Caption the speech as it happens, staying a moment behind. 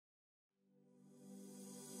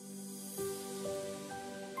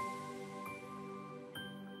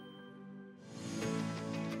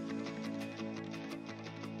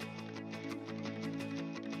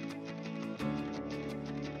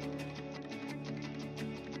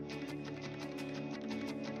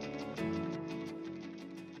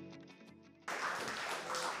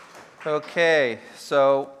Okay,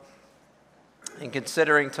 so in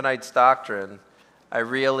considering tonight's doctrine, I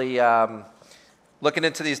really, looking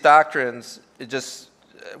into these doctrines,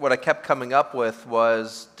 what I kept coming up with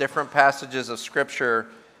was different passages of Scripture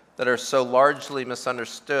that are so largely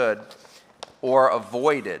misunderstood or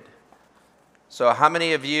avoided. So how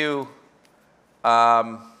many of you, in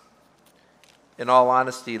all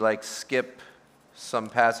honesty, skip some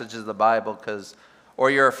passages of the Bible or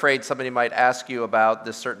you're afraid somebody might ask you about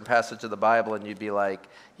this certain passage of the Bible and you'd be like,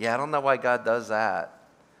 yeah, I don't know why God does that,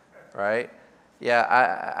 right?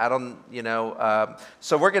 Yeah, I don't,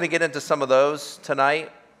 so we're going to get into some of those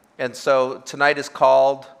tonight. And so tonight is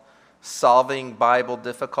called Solving Bible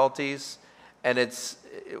Difficulties. And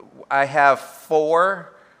I have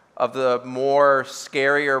 4 of the more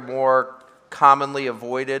scary or more commonly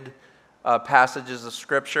avoided passages of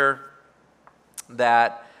Scripture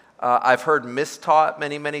that I've heard mistaught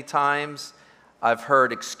many, many times. I've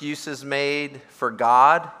heard excuses made for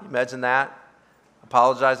God. Imagine that.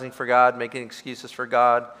 Apologizing for God, making excuses for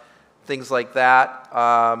God, things like that.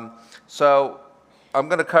 So I'm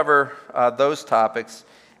going to cover those topics.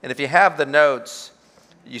 And if you have the notes,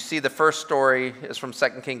 you see the first story is from 2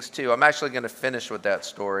 Kings 2. I'm actually going to finish with that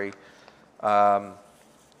story. And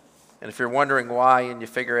if you're wondering why and you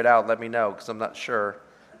figure it out, let me know, because I'm not sure.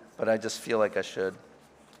 But I just feel like I should.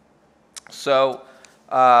 So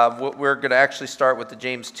we're going to actually start with the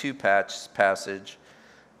James 2 passage.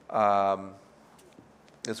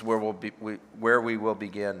 Is where we will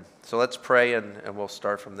begin. So let's pray and we'll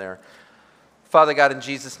start from there. Father God, in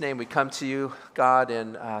Jesus' name, we come to you, God,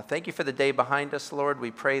 and thank you for the day behind us, Lord.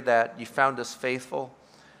 We pray that you found us faithful.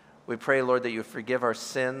 We pray, Lord, that you forgive our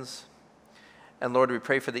sins. And Lord, we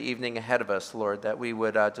pray for the evening ahead of us, Lord, that we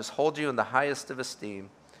would just hold you in the highest of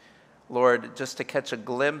esteem. Lord, just to catch a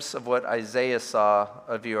glimpse of what Isaiah saw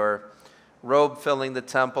of your robe filling the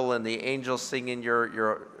temple and the angels singing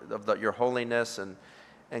your holiness. And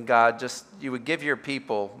God, just you would give your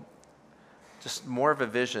people just more of a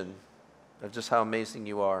vision of just how amazing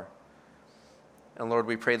you are. And Lord,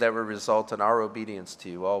 we pray that would result in our obedience to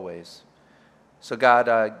you always. So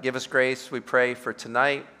God, give us grace, we pray, for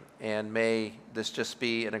tonight. And may this just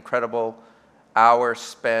be an incredible hour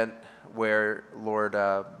spent where, Lord,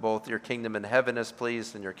 both your kingdom in heaven is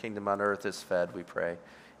pleased and your kingdom on earth is fed, we pray.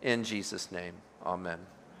 In Jesus' name, amen.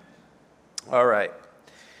 All right.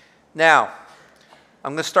 Now,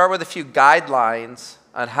 I'm going to start with a few guidelines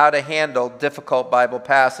on how to handle difficult Bible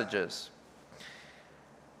passages.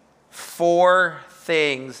 4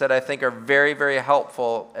 things that I think are very, very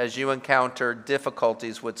helpful as you encounter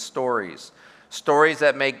difficulties with stories. Stories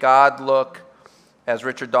that make God look, as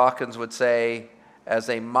Richard Dawkins would say, as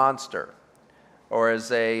a monster, or as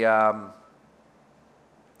that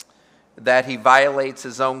he violates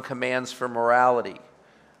his own commands for morality,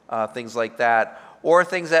 things like that, or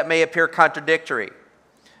things that may appear contradictory.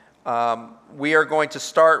 We are going to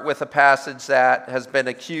start with a passage that has been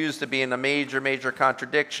accused of being a major, major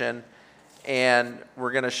contradiction, and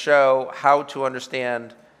we're going to show how to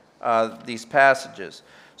understand these passages.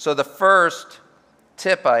 So the first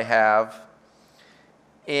tip I have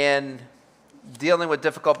in dealing with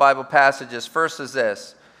difficult Bible passages, first is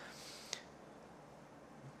this: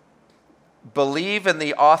 believe in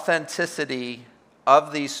the authenticity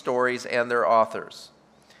of these stories and their authors.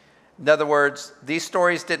 In other words, these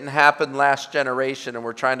stories didn't happen last generation and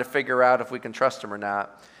we're trying to figure out if we can trust them or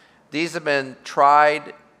not. These have been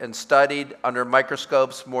tried and studied under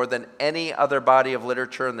microscopes more than any other body of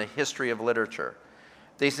literature in the history of literature.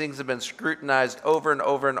 These things have been scrutinized over and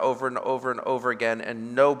over and over and over and over again,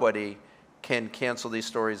 and nobody can cancel these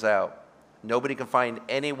stories out. Nobody can find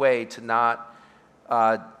any way to not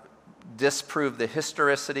disprove the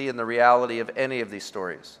historicity and the reality of any of these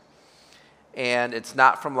stories. And it's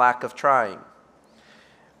not from lack of trying.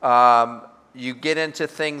 You get into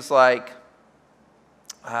things like,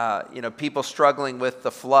 people struggling with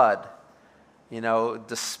the flood,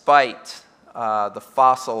 despite the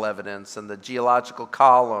fossil evidence and the geological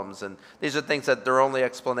columns. And these are things that their only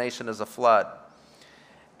explanation is a flood.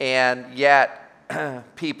 And yet,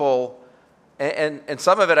 people, and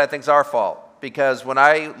some of it I think is our fault. Because when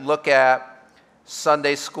I look at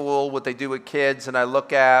Sunday school, what they do with kids, and I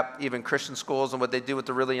look at even Christian schools and what they do with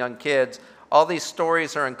the really young kids, all these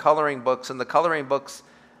stories are in coloring books, and the coloring books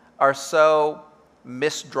are so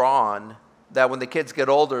misdrawn that when the kids get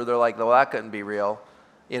older, they're like, well, that couldn't be real.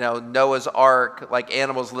 Noah's Ark, like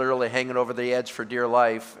animals literally hanging over the edge for dear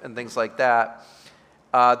life and things like that.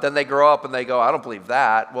 Then they grow up and they go, I don't believe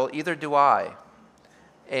that. Well, either do I.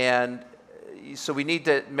 And so we need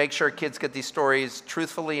to make sure kids get these stories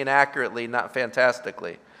truthfully and accurately, not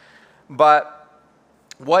fantastically. But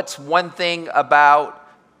What's one thing about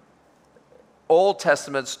Old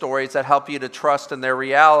Testament stories that help you to trust in their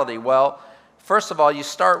reality? Well, first of all, you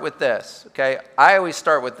start with this, okay? I always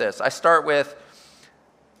start with this. I start with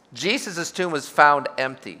Jesus' tomb was found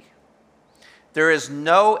empty. There is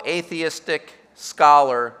no atheistic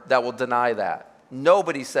scholar that will deny that.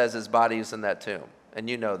 Nobody says his body is in that tomb, and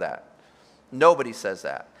you know that. Nobody says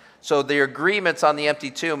that. So the agreement's on the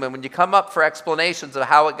empty tomb, and when you come up for explanations of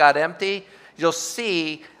how it got empty, you'll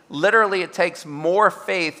see literally it takes more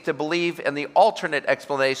faith to believe in the alternate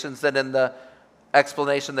explanations than in the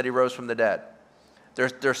explanation that he rose from the dead.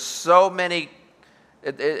 There's so many,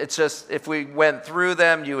 it's just, if we went through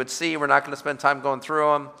them, you would see, we're not going to spend time going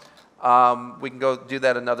through them. We can go do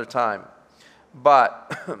that another time.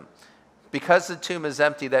 But because the tomb is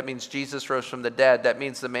empty, that means Jesus rose from the dead. That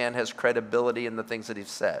means the man has credibility in the things that he's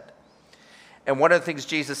said. And one of the things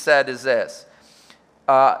Jesus said is this,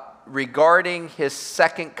 regarding his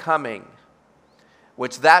second coming,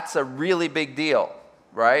 which that's a really big deal,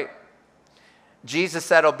 right? Jesus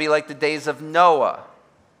said it'll be like the days of Noah.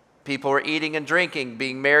 People were eating and drinking,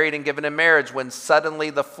 being married and given in marriage when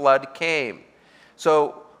suddenly the flood came.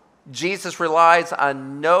 So Jesus relies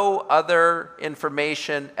on no other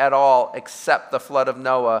information at all except the flood of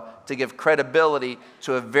Noah to give credibility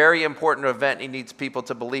to a very important event he needs people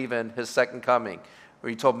to believe in, his second coming, where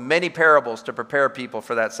he told many parables to prepare people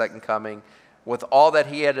for that second coming. With all that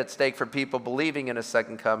he had at stake for people believing in his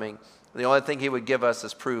second coming, the only thing he would give us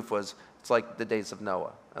as proof was it's like the days of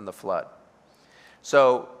Noah and the flood.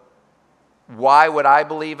 So why would I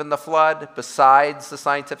believe in the flood besides the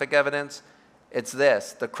scientific evidence? It's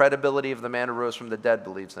this, the credibility of the man who rose from the dead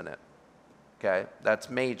believes in it. Okay,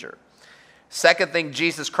 that's major. Second thing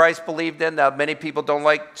Jesus Christ believed in, that many people don't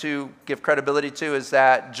like to give credibility to, is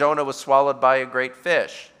that Jonah was swallowed by a great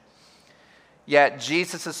fish. Yet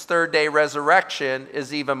Jesus' third day resurrection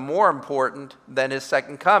is even more important than his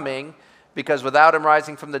second coming, because without him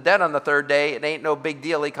rising from the dead on the third day, it ain't no big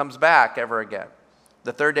deal he comes back ever again.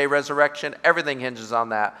 The third day resurrection, everything hinges on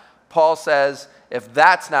that. Paul says, if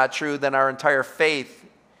that's not true, then our entire faith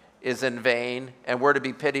is in vain, and we're to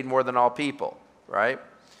be pitied more than all people, right?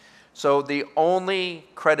 So the only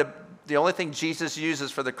thing Jesus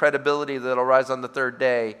uses for the credibility that'll rise on the third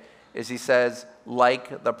day is he says,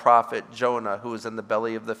 like the prophet Jonah, who was in the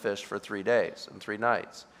belly of the fish for 3 days and 3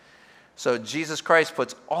 nights. So Jesus Christ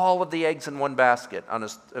puts all of the eggs in one basket on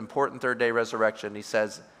his important third day resurrection. He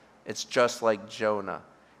says, it's just like Jonah.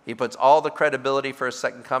 He puts all the credibility for his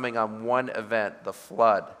second coming on one event, the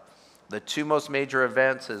flood. The two most major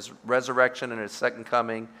events, his resurrection and his second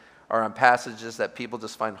coming, are on passages that people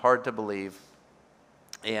just find hard to believe.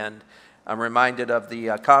 And I'm reminded of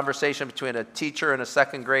the conversation between a teacher and a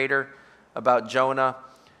second grader about Jonah.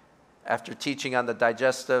 After teaching on the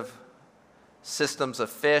digestive systems of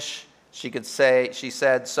fish, she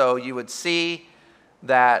said, so you would see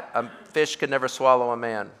that a fish could never swallow a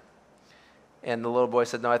man. And the little boy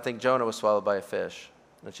said, no, I think Jonah was swallowed by a fish.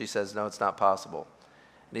 And she says, no, it's not possible.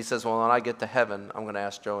 And he says, well, when I get to heaven, I'm going to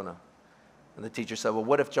ask Jonah. And the teacher said, well,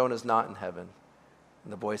 what if Jonah's not in heaven?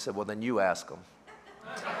 And the boy said, well, then you ask him.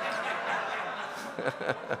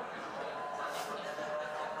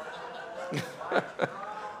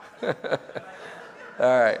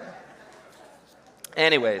 All right.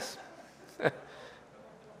 Anyways.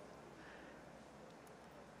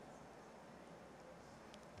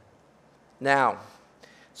 Now,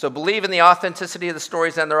 so believe in the authenticity of the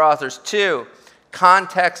stories and their authors. 2,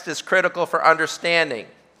 context is critical for understanding.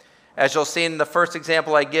 As you'll see in the first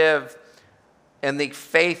example I give in the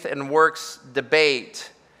faith and works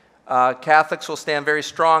debate, Catholics will stand very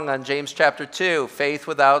strong on James chapter 2. Faith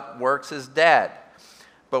without works is dead.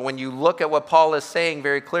 But when you look at what Paul is saying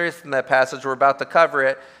very clearly from that passage, we're about to cover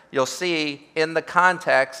it, you'll see in the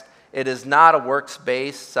context, it is not a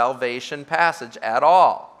works-based salvation passage at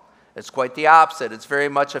all. It's quite the opposite. It's very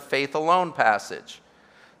much a faith alone passage.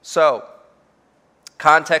 So,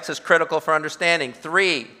 context is critical for understanding.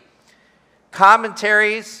 3,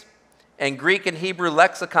 commentaries and Greek and Hebrew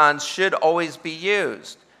lexicons should always be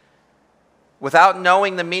used. Without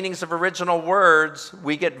knowing the meanings of original words,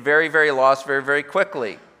 we get very, very lost very, very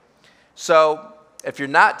quickly. So, if you're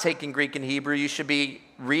not taking Greek and Hebrew, you should be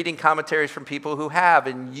reading commentaries from people who have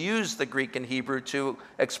and use the Greek and Hebrew to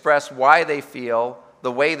express why they feel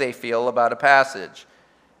the way they feel about a passage.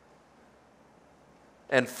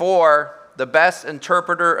 And 4, the best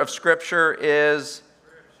interpreter of Scripture is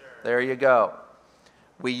Scripture. There you go.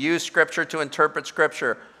 We use Scripture to interpret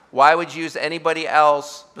Scripture. Why would you use anybody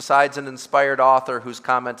else besides an inspired author who's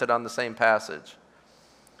commented on the same passage?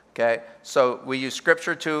 Okay, so we use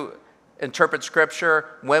Scripture to interpret Scripture,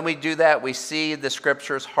 when we do that, we see the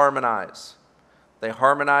Scriptures harmonize. They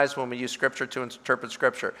harmonize when we use Scripture to interpret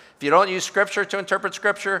Scripture. If you don't use Scripture to interpret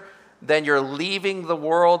Scripture, then you're leaving the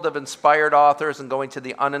world of inspired authors and going to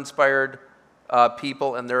the uninspired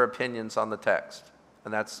people and their opinions on the text.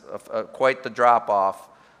 And that's quite the drop-off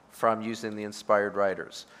from using the inspired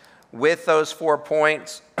writers. With those 4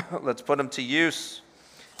 points, let's put them to use.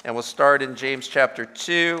 And we'll start in James chapter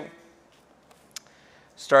 2,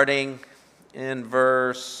 starting in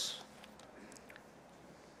verse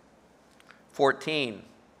 14.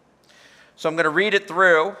 So I'm going to read it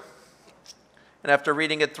through, and after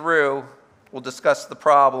reading it through, we'll discuss the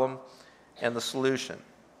problem and the solution.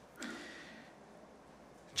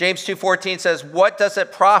 James 2:14 says, "What does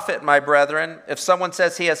it profit, my brethren, if someone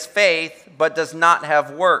says he has faith but does not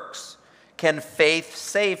have works? Can faith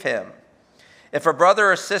save him? If a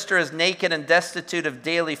brother or sister is naked and destitute of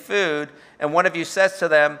daily food, and one of you says to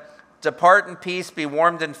them, 'Depart in peace, be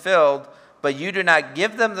warmed and filled,' but you do not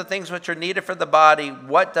give them the things which are needed for the body,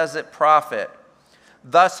 what does it profit?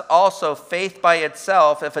 Thus also faith by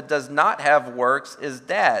itself, if it does not have works, is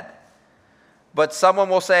dead. But someone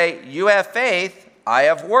will say, 'You have faith, I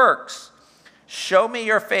have works. Show me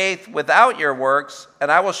your faith without your works,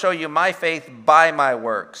 and I will show you my faith by my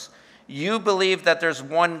works. You believe that there's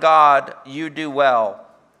one God, you do well.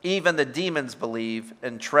 Even the demons believe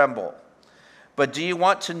and tremble. But do you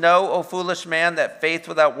want to know, O foolish man, that faith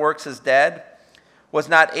without works is dead? Was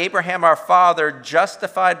not Abraham our father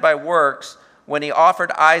justified by works when he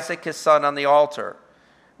offered Isaac his son on the altar?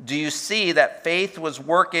 Do you see that faith was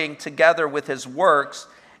working together with his works,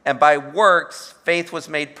 and by works faith was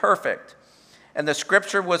made perfect? And the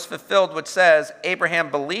scripture was fulfilled which says, Abraham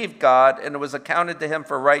believed God, and it was accounted to him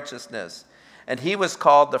for righteousness. And he was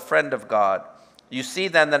called the friend of God. You see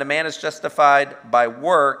then that a man is justified by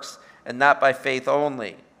works, and not by faith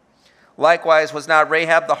only. Likewise, was not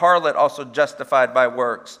Rahab the harlot also justified by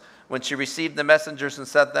works, when she received the messengers and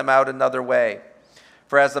sent them out another way?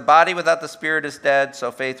 For as the body without the spirit is dead,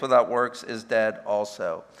 so faith without works is dead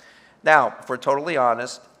also." Now, if we're totally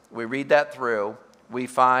honest, we read that through, we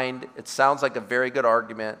find it sounds like a very good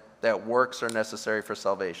argument that works are necessary for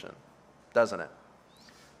salvation, doesn't it?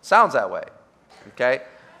 Sounds that way, okay?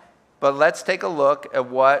 But let's take a look at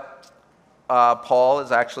what Paul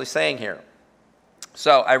is actually saying here.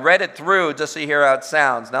 So I read it through just so you hear how it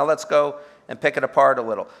sounds. Now let's go and pick it apart a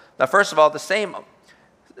little. Now, first of all, the same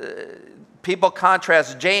people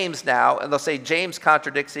contrast James now, and they'll say James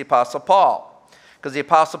contradicts the Apostle Paul. Because the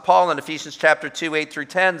Apostle Paul in Ephesians chapter 2, 8 through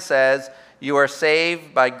 10 says, "You are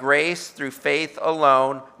saved by grace through faith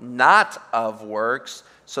alone, not of works,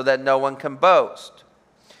 so that no one can boast."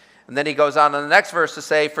 And then he goes on in the next verse to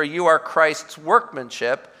say, "For you are Christ's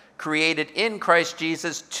workmanship, created in Christ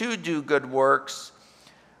Jesus to do good works,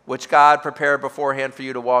 which God prepared beforehand for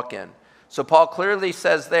you to walk in." So Paul clearly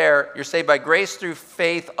says there, you're saved by grace through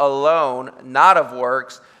faith alone, not of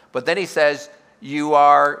works. But then he says, you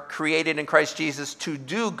are created in Christ Jesus to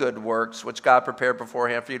do good works, which God prepared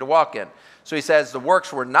beforehand for you to walk in. So he says the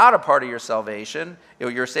works were not a part of your salvation.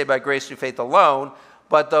 You're saved by grace through faith alone,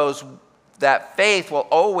 but that faith will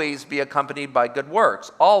always be accompanied by good works,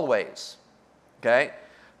 always. Okay?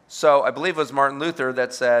 So I believe it was Martin Luther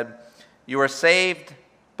that said, you are saved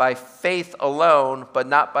by faith alone, but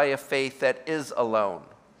not by a faith that is alone.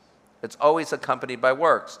 It's always accompanied by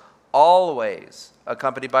works. Always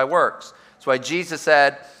accompanied by works. That's why Jesus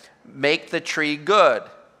said, make the tree good.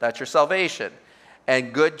 That's your salvation.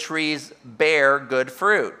 And good trees bear good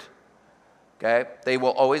fruit. Okay? They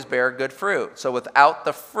will always bear good fruit. So without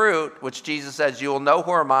the fruit, which Jesus says, you will know who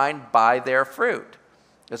are mine by their fruit.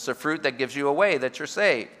 It's the fruit that gives you away that you're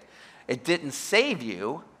saved. It didn't save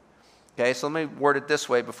you. Okay, so let me word it this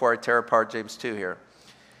way before I tear apart James 2 here.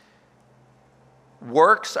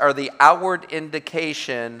 Works are the outward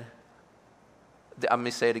indication. Let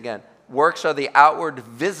me say it again. Works are the outward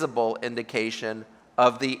visible indication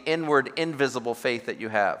of the inward invisible faith that you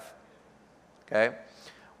have. Okay?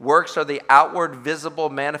 Works are the outward visible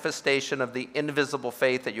manifestation of the invisible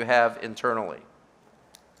faith that you have internally.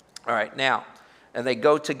 All right, now, and they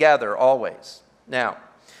go together always. Now,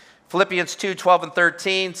 Philippians 2, 12 and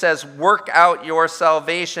 13 says, work out your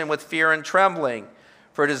salvation with fear and trembling,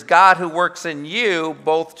 for it is God who works in you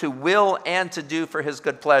both to will and to do for his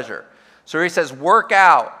good pleasure. So he says work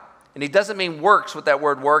out, and he doesn't mean works with that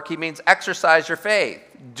word work. He means exercise your faith.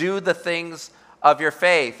 Do the things of your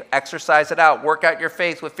faith. Exercise it out. Work out your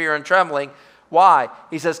faith with fear and trembling. Why?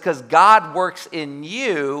 He says because God works in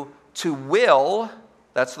you to will,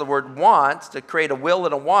 that's the word want, to create a will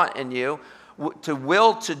and a want in you, to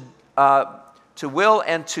will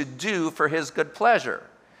and to do for his good pleasure.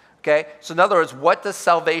 Okay? So in other words, what does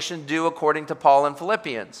salvation do according to Paul in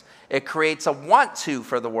Philippians? It creates a want to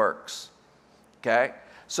for the works. Okay?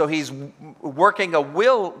 So he's working a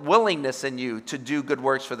willingness in you to do good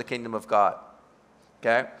works for the kingdom of God.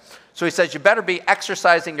 Okay? So he says you better be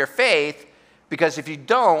exercising your faith, because if you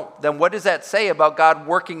don't, then what does that say about God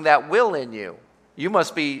working that will in you? You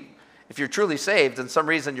must be, if you're truly saved, and some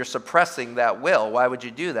reason you're suppressing that will. Why would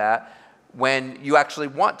you do that when you actually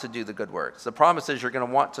want to do the good works? The promise is you're going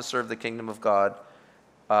to want to serve the kingdom of God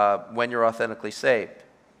when you're authentically saved.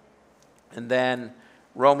 And then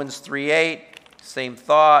Romans 3:8, same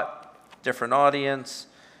thought, different audience.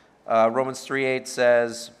 Romans 3:8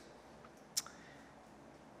 says,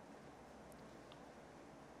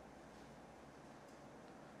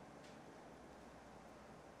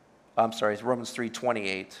 I'm sorry, it's Romans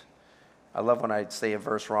 3:28. I love when I say a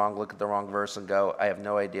verse wrong, look at the wrong verse and go, I have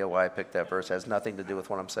no idea why I picked that verse. It has nothing to do with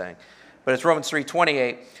what I'm saying. But it's Romans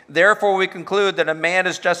 3:28. Therefore we conclude that a man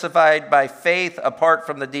is justified by faith apart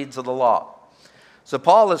from the deeds of the law. So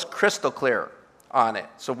Paul is crystal clear on it.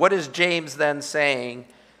 So what is James then saying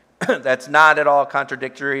that's not at all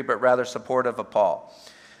contradictory, but rather supportive of Paul?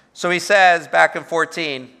 So he says back in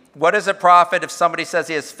 14, what does it profit if somebody says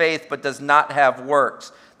he has faith but does not have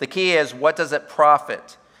works? The key is, what does it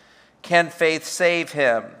profit? Can faith save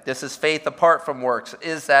him? This is faith apart from works.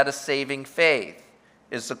 Is that a saving faith?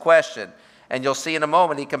 Is the question. And you'll see in a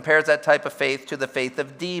moment, he compares that type of faith to the faith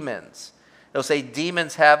of demons. He'll say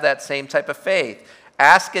demons have that same type of faith.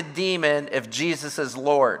 Ask a demon if Jesus is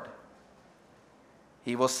Lord.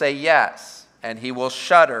 He will say yes, and he will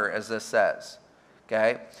shudder, as this says.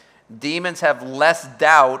 Okay? Demons have less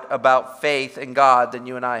doubt about faith in God than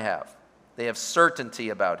you and I have. They have certainty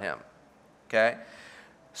about him. Okay?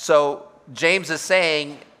 So James is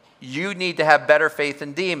saying you need to have better faith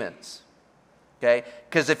than demons. Okay?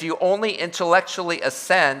 Because if you only intellectually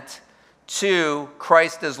assent to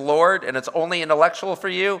Christ as Lord and it's only intellectual for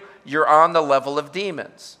you, you're on the level of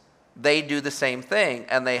demons. They do the same thing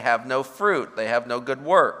and they have no fruit. They have no good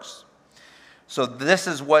works. So this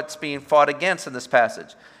is what's being fought against in this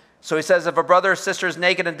passage. So he says, if a brother or sister is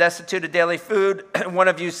naked and destitute of daily food, and one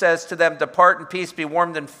of you says to them, depart in peace, be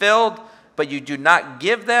warmed and filled, but you do not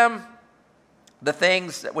give them the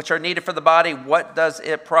things which are needed for the body, what does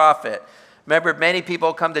it profit? Remember, many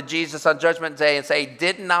people come to Jesus on Judgment Day and say,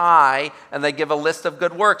 didn't I? And they give a list of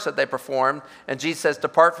good works that they performed, and Jesus says,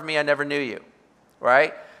 depart from me, I never knew you.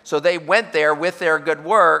 Right? So they went there with their good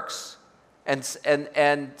works and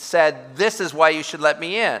said, this is why you should let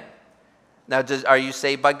me in. Now, are you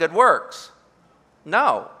saved by good works?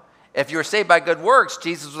 No. If you were saved by good works,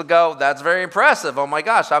 Jesus would go, that's very impressive. Oh my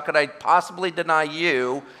gosh, how could I possibly deny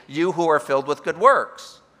you who are filled with good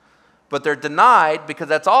works? But they're denied because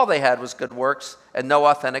that's all they had was good works and no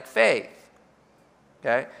authentic faith.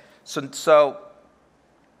 Okay? So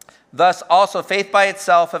thus also faith by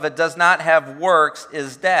itself, if it does not have works,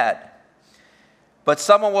 is dead. But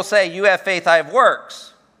someone will say, you have faith, I have works.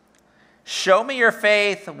 Show me your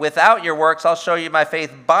faith without your works, I'll show you my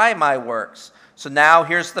faith by my works. So now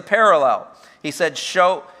here's the parallel. He says,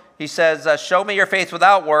 show me your faith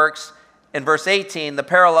without works. In verse 18, the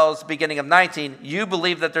parallel is beginning of 19. You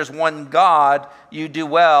believe that there's one God, you do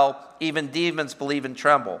well, even demons believe and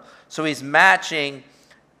tremble. So he's matching,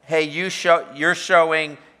 hey, you're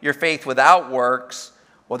showing your faith without works.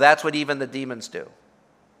 Well, that's what even the demons do.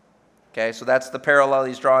 Okay, so that's the parallel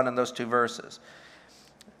he's drawing in those two verses.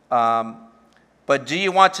 But do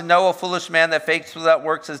you want to know, O foolish man, that faith without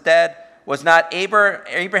works is dead? Was not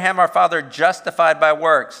Abraham our father justified by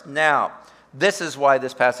works? Now, this is why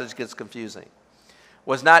this passage gets confusing.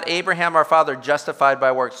 Was not Abraham our father justified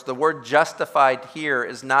by works? The word justified here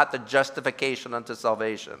is not the justification unto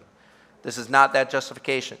salvation. This is not that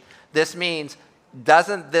justification. This means,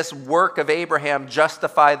 doesn't this work of Abraham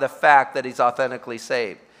justify the fact that he's authentically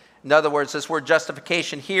saved? In other words, this word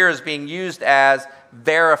justification here is being used as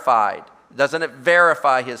verified. Doesn't it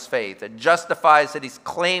verify his faith? It justifies that he's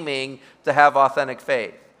claiming to have authentic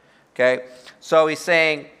faith. Okay? So he's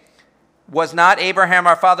saying, was not Abraham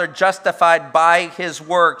our father justified by his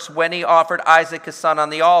works when he offered Isaac his son on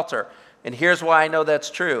the altar? And here's why I know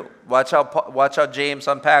that's true. Watch how James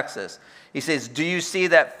unpacks this. He says, do you see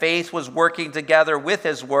that faith was working together with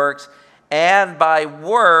his works, and by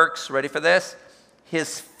works, ready for this?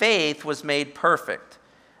 His faith was made perfect.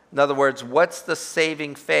 In other words, what's the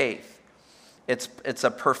saving faith? It's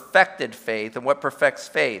a perfected faith. And what perfects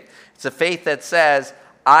faith? It's a faith that says,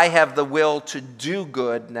 I have the will to do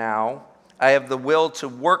good now. I have the will to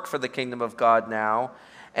work for the kingdom of God now.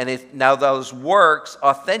 And now those works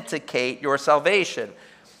authenticate your salvation.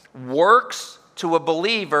 Works to a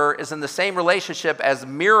believer is in the same relationship as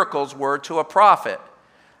miracles were to a prophet.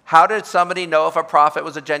 How did somebody know if a prophet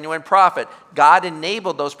was a genuine prophet? God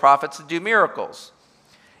enabled those prophets to do miracles.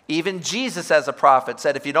 Even Jesus as a prophet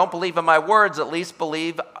said, if you don't believe in my words, at least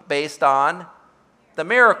believe based on the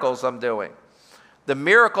miracles I'm doing. The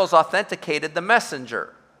miracles authenticated the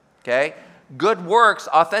messenger. Okay? Good works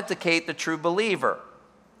authenticate the true believer.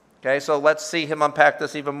 Okay, so let's see him unpack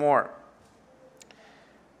this even more.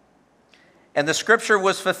 And the scripture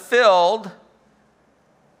was fulfilled,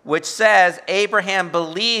 which says, Abraham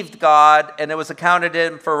believed God, and it was accounted to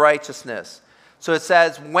him for righteousness. So it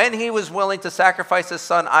says, when he was willing to sacrifice his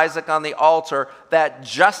son Isaac on the altar, that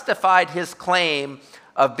justified his claim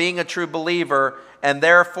of being a true believer, and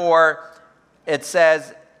therefore it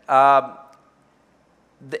says, the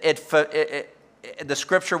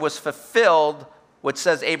scripture was fulfilled, which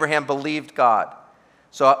says Abraham believed God.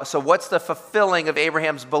 So what's the fulfilling of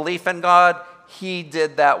Abraham's belief in God? He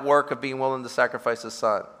did that work of being willing to sacrifice his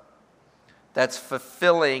son. That's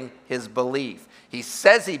fulfilling his belief. He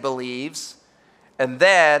says he believes, and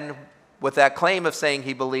then with that claim of saying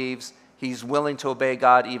he believes, he's willing to obey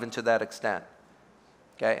God even to that extent.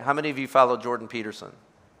 Okay, how many of you follow Jordan Peterson?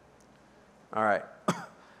 All right.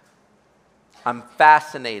 I'm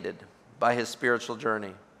fascinated by his spiritual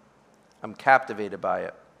journey. I'm captivated by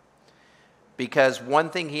it. Because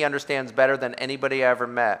one thing he understands better than anybody I ever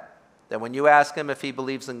met, that when you ask him if he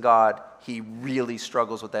believes in God, he really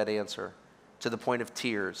struggles with that answer to the point of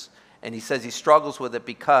tears. And he says he struggles with it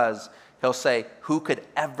because he'll say, who could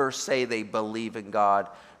ever say they believe in God?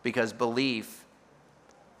 Because belief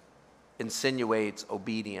insinuates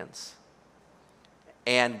obedience.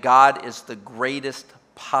 And God is the greatest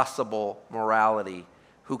possible morality.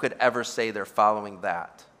 Who could ever say they're following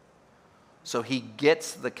that? So he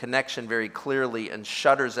gets the connection very clearly and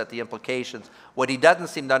shudders at the implications. What he doesn't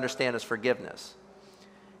seem to understand is forgiveness.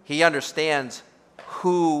 He understands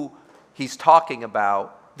who he's talking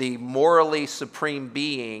about, the morally supreme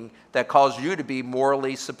being that calls you to be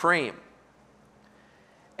morally supreme.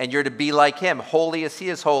 And you're to be like him, holy as he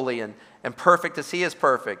is holy and perfect as he is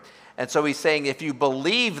perfect. And so he's saying if you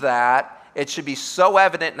believe that, it should be so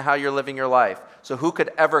evident in how you're living your life. So who could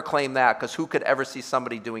ever claim that? Because who could ever see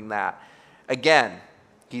somebody doing that? Again,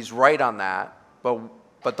 he's right on that,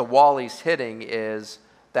 but the wall he's hitting is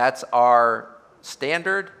that's our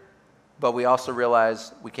standard, but we also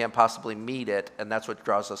realize we can't possibly meet it, and that's what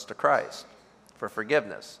draws us to Christ for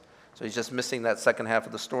forgiveness. So he's just missing that second half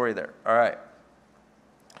of the story there. All right.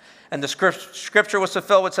 And the scripture was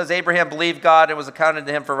fulfilled, which says Abraham believed God and was accounted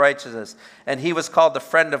to him for righteousness, and he was called the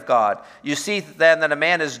friend of God. You see then that a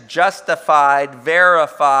man is justified,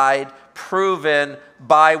 verified, proven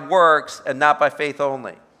by works and not by faith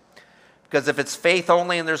only. Because if it's faith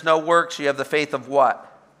only and there's no works, you have the faith of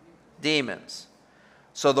what? Demons.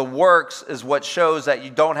 So the works is what shows that you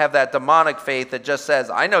don't have that demonic faith that just says,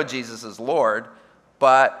 I know Jesus is Lord,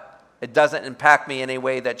 but it doesn't impact me in a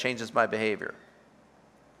way that changes my behavior.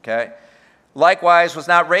 Okay? Likewise, was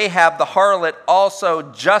not Rahab the harlot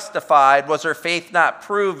also justified? Was her faith not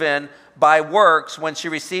proven by works when she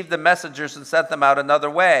received the messengers and sent them out another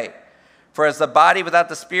way? For as the body without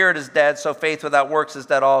the spirit is dead, so faith without works is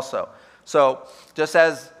dead also. So just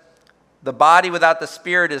as the body without the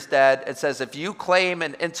spirit is dead, it says if you claim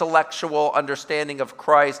an intellectual understanding of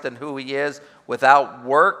Christ and who he is without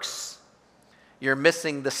works, you're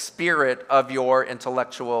missing the spirit of your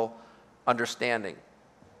intellectual understanding.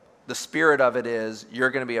 The spirit of it is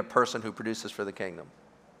you're going to be a person who produces for the kingdom.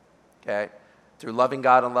 Okay? Through loving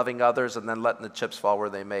God and loving others, and then letting the chips fall where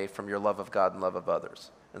they may from your love of God and love of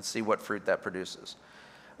others, and see what fruit that produces.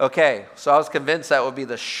 Okay, so I was convinced that would be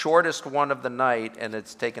the shortest one of the night, and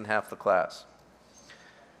it's taken half the class.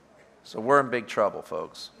 So we're in big trouble,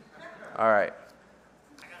 folks. All right.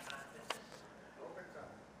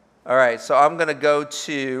 All right, so I'm going to go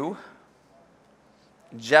to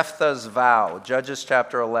Jephthah's vow, Judges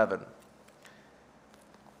chapter 11.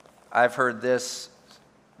 I've heard this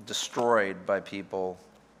destroyed by people.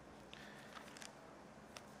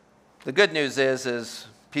 The good news is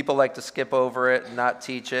people like to skip over it and not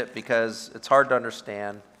teach it because it's hard to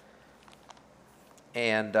understand.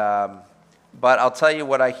 And but I'll tell you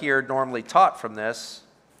what I hear normally taught from this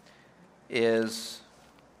is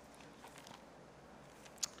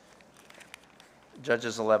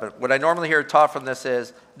Judges 11. What I normally hear taught from this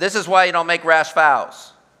is why you don't make rash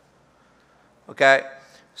vows. Okay?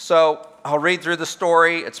 So I'll read through the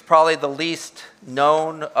story. It's probably the least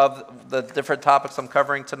known of the different topics I'm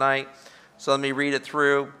covering tonight. So let me read it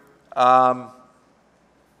through.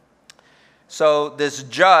 So this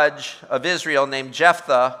judge of Israel named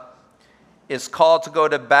Jephthah is called to go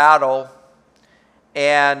to battle,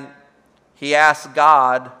 and he asks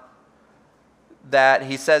God that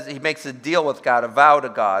he makes a deal with God, a vow to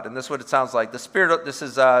God. And this is what it sounds like. This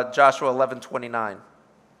is Joshua 11:29.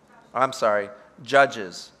 I'm sorry,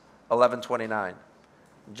 Judges 11:29.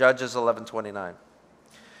 Judges 11:29.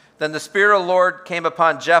 Then the Spirit of the Lord came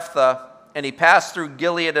upon Jephthah, and he passed through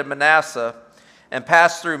Gilead and Manasseh, and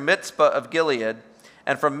passed through Mizpah of Gilead.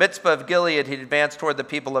 And from Mizpah of Gilead he advanced toward the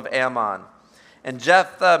people of Ammon. And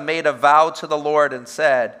Jephthah made a vow to the Lord and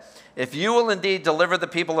said, if you will indeed deliver the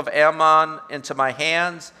people of Ammon into my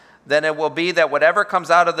hands, then it will be that whatever comes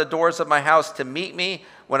out of the doors of my house to meet me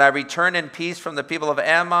when I return in peace from the people of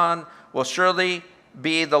Ammon will surely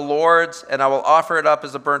be the Lord's, and I will offer it up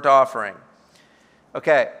as a burnt offering.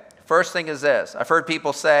 Okay, first thing is this. I've heard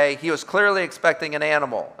people say he was clearly expecting an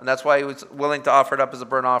animal, and that's why he was willing to offer it up as a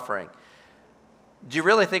burnt offering. Do you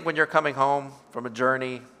really think when you're coming home from a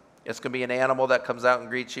journey, it's going to be an animal that comes out and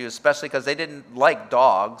greets you, especially because they didn't like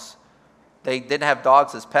dogs. They didn't have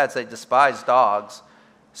dogs as pets. They despised dogs.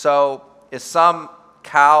 So is some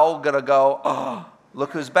cow going to go, oh,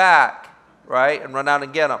 look who's back, right, and run out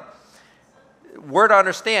and get him? We're to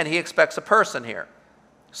understand he expects a person here.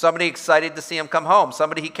 Somebody excited to see him come home.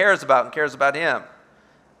 Somebody he cares about and cares about him.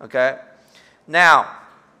 Okay? Now,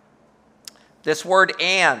 this word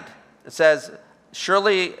and, it says,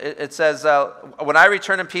 surely, it says, when I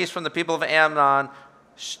return in peace from the people of Ammon,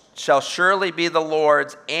 shall surely be the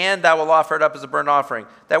Lord's, and I will offer it up as a burnt offering.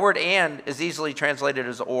 That word and is easily translated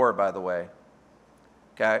as or, by the way.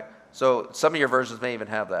 Okay? So some of your versions may even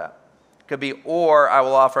have that. It could be, or I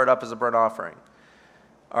will offer it up as a burnt offering.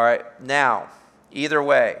 All right, now, either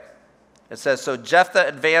way, it says, so Jephthah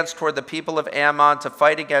advanced toward the people of Ammon to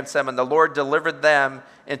fight against them, and the Lord delivered them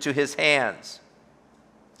into his hands.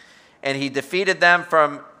 And he defeated them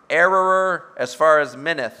from Aroer as far as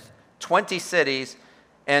Minnith, 20 cities,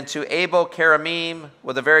 and to Abel-Keramim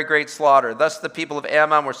with a very great slaughter. Thus the people of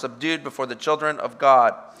Ammon were subdued before the children of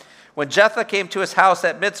God. When Jephthah came to his house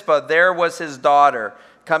at Mizpah, there was his daughter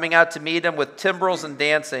coming out to meet him with timbrels and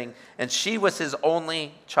dancing, and she was his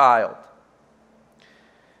only child.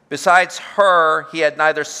 Besides her, he had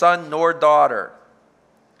neither son nor daughter.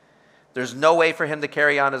 There's no way for him to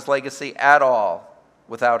carry on his legacy at all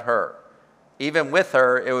without her. Even with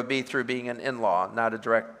her, it would be through being an in-law, not a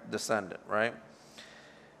direct descendant, right?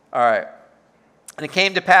 All right. And it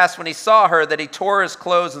came to pass when he saw her that he tore his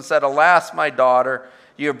clothes and said, alas, my daughter,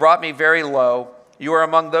 you have brought me very low. You are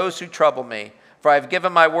among those who trouble me. For I have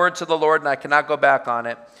given my word to the Lord, and I cannot go back on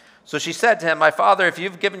it. So she said to him, my father, if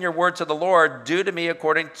you've given your word to the Lord, do to me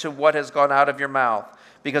according to what has gone out of your mouth,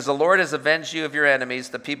 because the Lord has avenged you of your enemies,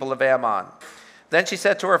 the people of Ammon. Then she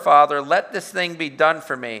said to her father, let this thing be done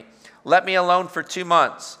for me. Let me alone for 2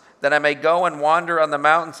 months, that I may go and wander on the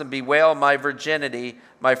mountains and bewail my virginity,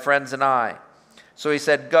 my friends and I. So he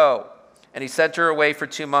said, go. And he sent her away for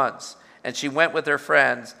 2 months. And she went with her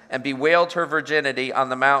friends and bewailed her virginity on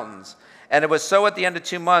the mountains. And it was so at the end of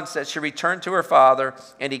 2 months that she returned to her father,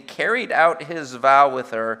 and he carried out his vow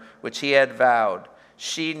with her, which he had vowed.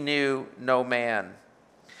 She knew no man.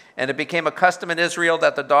 And it became a custom in Israel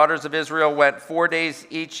that the daughters of Israel went 4 days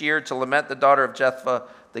each year to lament the daughter of Jephthah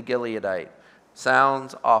the Gileadite.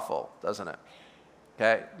 Sounds awful, doesn't it?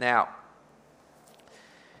 Okay, now,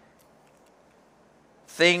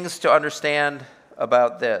 things to understand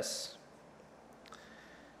about this.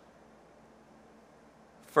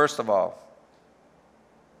 First of all,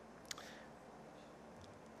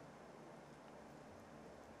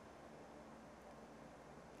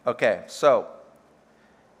 okay, so,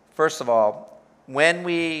 first of all, when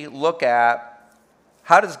we look at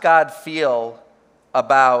how does God feel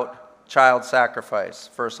about child sacrifice,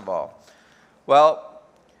 first of all? Well,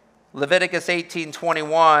 Leviticus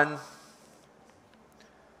 18:21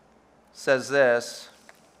 says this.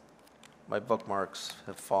 My bookmarks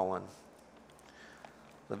have fallen.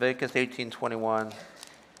 Leviticus 18:21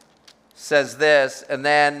 says this, and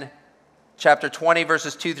then chapter 20,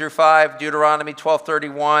 verses 2 through 5, Deuteronomy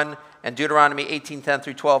 12:31, and Deuteronomy 18:10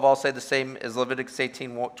 through 12 all say the same as Leviticus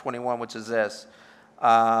 18:21, which is this.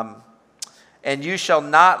 And you shall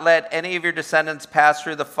not let any of your descendants pass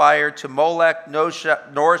through the fire to Molech, nor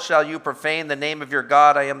shall you profane the name of your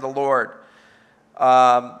God. I am the Lord.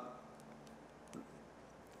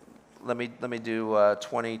 Let me do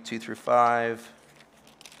 22 through 5.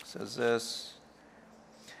 It says this.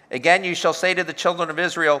 Again, you shall say to the children of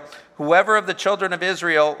Israel, whoever of the children of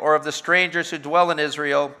Israel or of the strangers who dwell in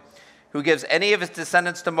Israel, who gives any of his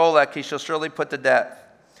descendants to Molech, he shall surely put to death.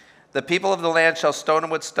 The people of the land shall stone him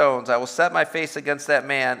with stones. I will set my face against that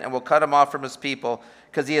man and will cut him off from his people,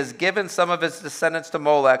 because he has given some of his descendants to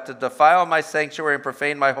Molech to defile my sanctuary and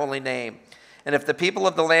profane my holy name. And if the people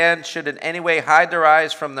of the land should in any way hide their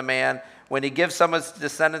eyes from the man, when he gives some of his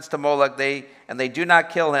descendants to Molech, and they do not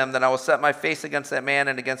kill him, then I will set my face against that man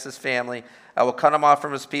and against his family. I will cut him off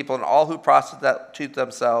from his people and all who prostitute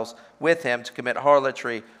themselves with him to commit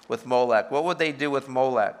harlotry with Molech. What would they do with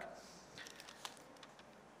Molech?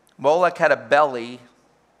 Molech had a belly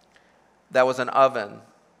that was an oven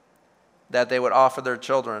that they would offer their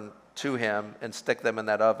children to him and stick them in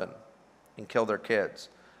that oven and kill their kids.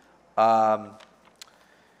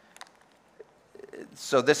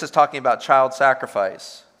 So this is talking about child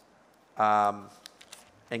sacrifice. And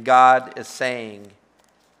God is saying,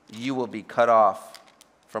 you will be cut off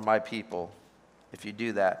from my people if you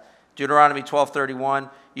do that. Deuteronomy 12:31,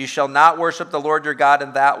 you shall not worship the Lord your God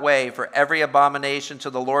in that way, for every abomination to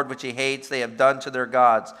the Lord which he hates they have done to their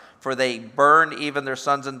gods, for they burn even their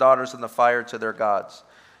sons and daughters in the fire to their gods.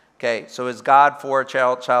 Okay, so is God for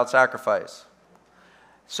child sacrifice?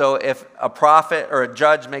 So if a prophet or a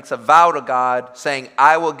judge makes a vow to God saying,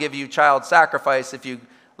 I will give you child sacrifice if you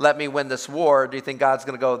let me win this war, do you think God's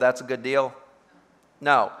going to go, that's a good deal?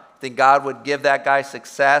 No. Think God would give that guy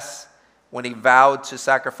success when he vowed to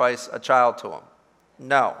sacrifice a child to him?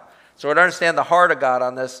 No. So we're to understand the heart of God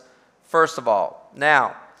on this, first of all.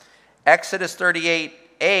 Now, Exodus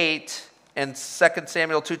 38:8 and 2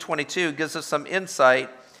 Samuel 2:22 gives us some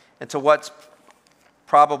insight into what's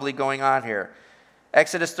probably going on here.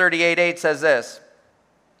 Exodus 38:8 says this,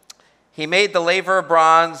 he made the laver of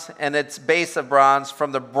bronze and its base of bronze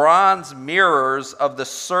from the bronze mirrors of the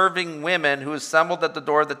serving women who assembled at the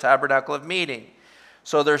door of the tabernacle of meeting.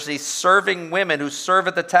 So there's these serving women who serve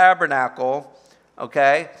at the tabernacle,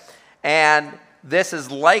 okay? And this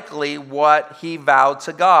is likely what he vowed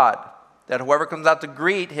to God, that whoever comes out to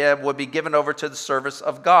greet him would be given over to the service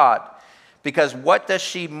of God. Because what does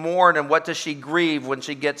she mourn and what does she grieve when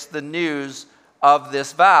she gets the news of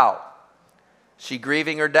this vow? She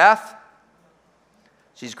grieving her death?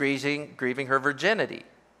 She's grieving her virginity,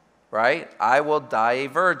 right? I will die a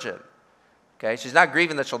virgin. Okay, she's not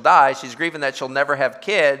grieving that she'll die. She's grieving that she'll never have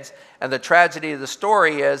kids. And the tragedy of the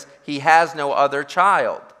story is he has no other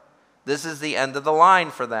child. This is the end of the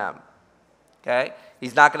line for them. Okay,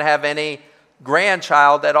 he's not going to have any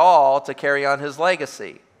grandchild at all to carry on his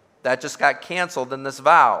legacy. That just got canceled in this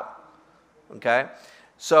vow. Okay,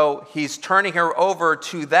 so he's turning her over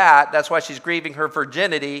to that. That's why she's grieving her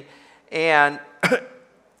virginity. And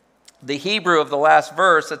the Hebrew of the last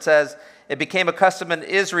verse, it says, it became a custom in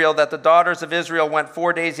Israel that the daughters of Israel went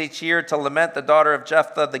 4 days each year to lament the daughter of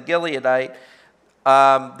Jephthah the Gileadite.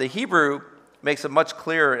 The Hebrew makes it much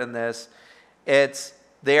clearer in this.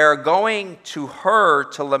 They are going to her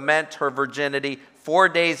to lament her virginity 4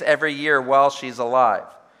 days every year while she's alive.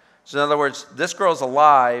 So in other words, this girl's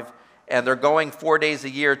alive, and they're going 4 days a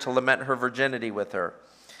year to lament her virginity with her.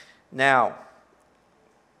 Now,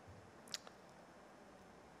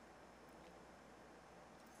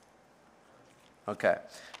 okay,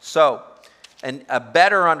 so a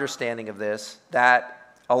better understanding of this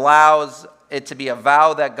that allows it to be a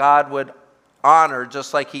vow that God would honor,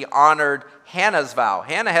 just like he honored Hannah's vow.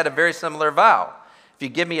 Hannah had a very similar vow. If you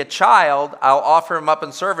give me a child, I'll offer him up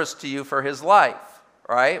in service to you for his life,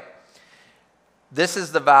 right? This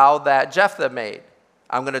is the vow that Jephthah made.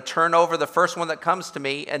 I'm going to turn over the first one that comes to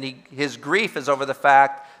me, and his grief is over the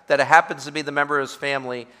fact that it happens to be the member of his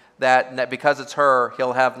family that because it's her,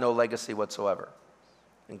 he'll have no legacy whatsoever.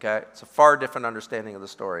 Okay? It's a far different understanding of the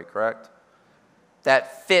story, correct?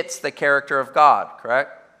 That fits the character of God,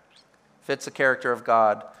 correct? Fits the character of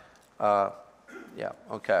God. Yeah,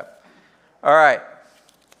 okay. All right.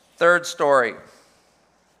 Third story.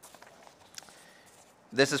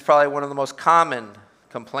 This is probably one of the most common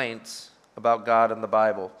complaints about God in the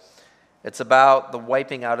Bible. It's about the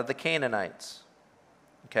wiping out of the Canaanites.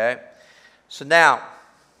 Okay? So now,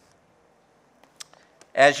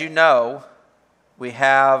 as you know, we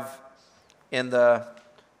have in the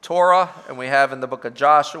Torah and we have in the book of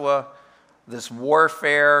Joshua this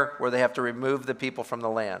warfare where they have to remove the people from the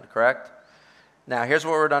land, correct? Now, here's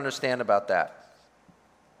what we're to understand about that.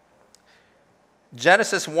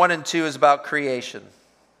 Genesis 1 and 2 is about creation.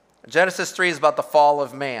 Genesis 3 is about the fall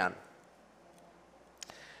of man.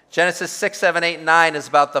 Genesis 6, 7, 8, and 9 is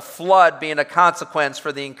about the flood being a consequence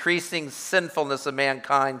for the increasing sinfulness of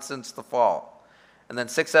mankind since the fall. And then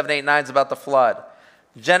 6, 7, 8, and 9 is about the flood.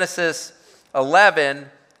 Genesis 11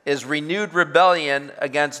 is renewed rebellion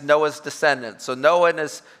against Noah's descendants. So Noah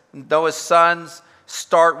and Noah's sons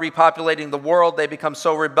start repopulating the world. They become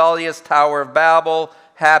so rebellious. Tower of Babel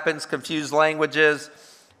happens, confused languages.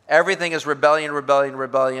 Everything is rebellion, rebellion,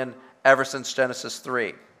 rebellion ever since Genesis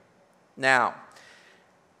 3. Now,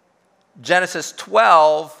 Genesis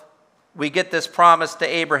 12 we get this promise to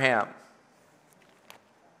Abraham.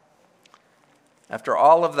 After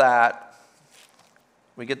all of that,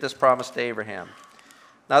 we get this promise to Abraham.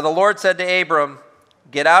 Now the Lord said to Abram,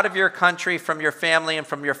 get out of your country, from your family, and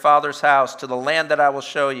from your father's house, to the land that I will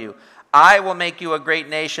show you. I will make you a great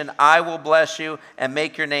nation. I will bless you and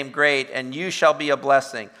make your name great, and you shall be a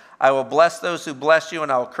blessing. I will bless those who bless you,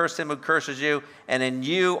 and I will curse him who curses you, and in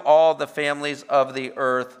you all the families of the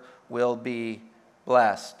earth will be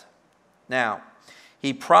blessed. Now,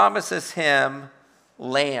 he promises him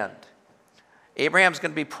land. Abraham's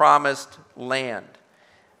going to be promised land.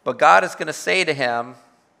 But God is going to say to him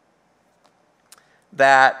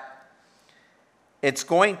that it's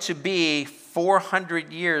going to be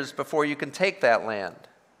 400 years before you can take that land.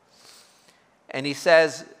 And he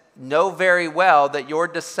says, know very well that your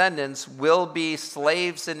descendants will be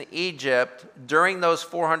slaves in Egypt during those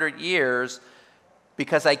 400 years,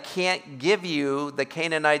 because I can't give you the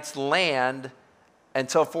Canaanites' land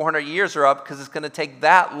until 400 years are up, because it's going to take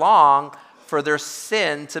that long for their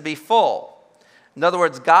sin to be full. In other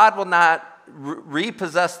words, God will not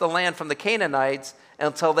repossess the land from the Canaanites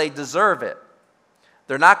until they deserve it.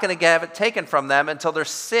 They're not going to have it taken from them until their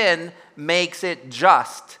sin makes it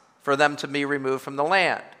just for them to be removed from the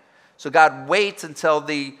land. So God waits until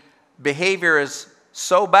the behavior is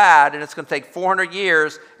so bad, and it's going to take 400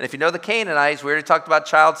 years. And if you know the Canaanites, we already talked about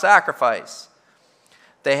child sacrifice.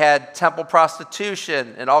 They had temple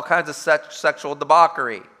prostitution and all kinds of sexual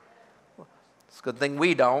debauchery. It's a good thing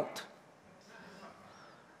we don't.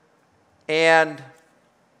 And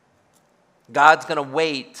God's going to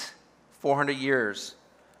wait 400 years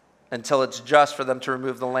until it's just for them to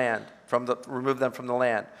remove them from the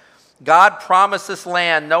land. God promised this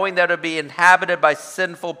land knowing that it would be inhabited by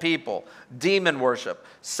sinful people, demon worship,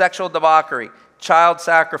 sexual debauchery, child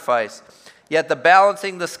sacrifice. Yet the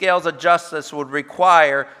balancing the scales of justice would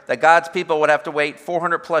require that God's people would have to wait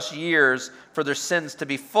 400 plus years for their sins to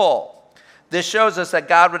be full. This shows us that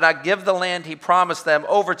God would not give the land he promised them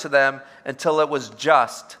over to them until it was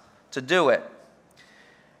just to do it.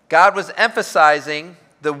 God was emphasizing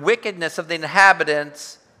the wickedness of the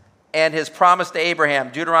inhabitants and his promise to Abraham.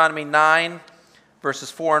 Deuteronomy 9,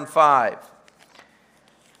 verses 4 and 5.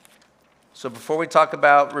 So before we talk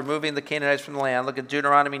about removing the Canaanites from the land, look at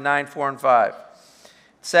Deuteronomy 9, 4 and 5. It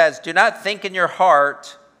says, do not think in your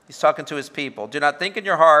heart, he's talking to his people, do not think in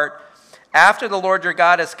your heart, after the Lord your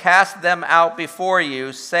God has cast them out before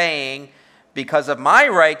you, saying, because of my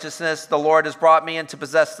righteousness the Lord has brought me in to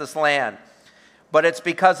possess this land. But it's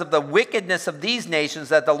because of the wickedness of these nations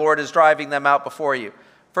that the Lord is driving them out before you.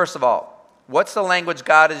 First of all, what's the language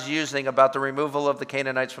God is using about the removal of the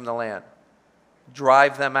Canaanites from the land?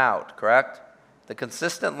 Drive them out, correct? The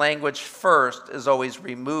consistent language first is always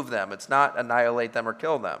remove them. It's not annihilate them or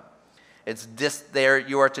kill them. It's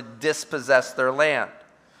you are to dispossess their land.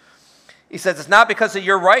 He says, it's not because of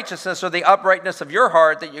your righteousness or the uprightness of your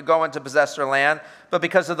heart that you go in to possess their land, but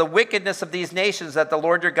because of the wickedness of these nations that the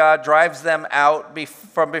Lord your God drives them out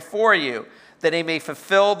from before you, that he may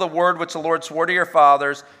fulfill the word which the Lord swore to your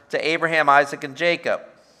fathers, to Abraham, Isaac, and Jacob.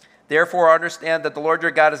 Therefore understand that the Lord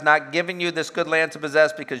your God is not giving you this good land to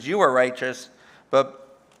possess because you are righteous,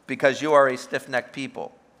 but because you are a stiff-necked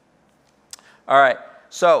people. All right,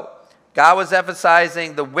 so God was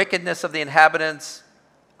emphasizing the wickedness of the inhabitants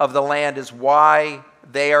of the land is why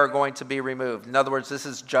they are going to be removed. In other words, this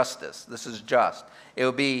is justice. This is just. It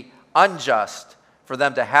would be unjust for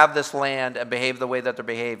them to have this land and behave the way that they're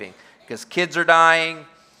behaving. Because kids are dying,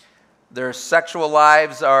 their sexual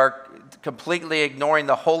lives are completely ignoring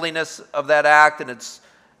the holiness of that act, and it's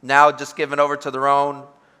now just given over to their own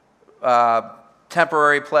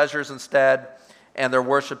temporary pleasures instead, and they're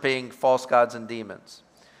worshiping false gods and demons.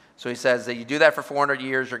 So he says that you do that for 400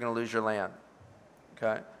 years, you're going to lose your land.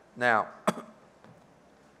 Okay? Now,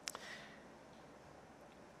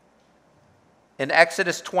 in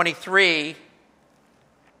Exodus 23,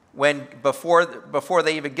 before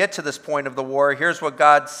they even get to this point of the war, here's what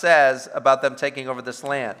God says about them taking over this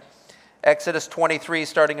land. Exodus 23,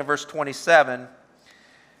 starting in verse 27,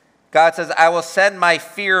 God says, I will send my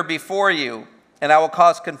fear before you, and I will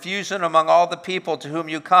cause confusion among all the people to whom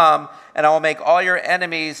you come, and I will make all your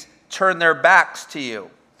enemies turn their backs to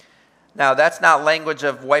you. Now, that's not language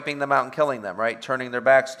of wiping them out and killing them, right? Turning their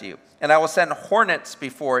backs to you. And I will send hornets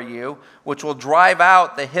before you, which will drive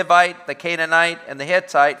out the Hivite, the Canaanite, and the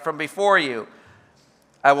Hittite from before you.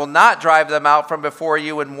 I will not drive them out from before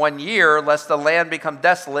you in 1 year, lest the land become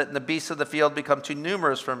desolate and the beasts of the field become too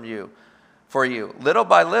numerous for you. Little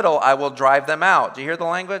by little, I will drive them out. Do you hear the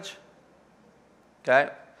language? Okay?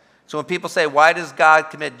 So when people say, why does God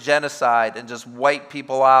commit genocide and just wipe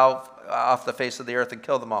people out off the face of the earth and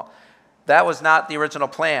kill them all? That was not the original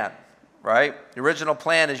plan, right? The original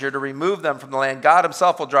plan is you're to remove them from the land. God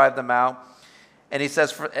himself will drive them out. And he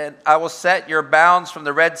says, and I will set your bounds from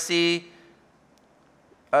the Red Sea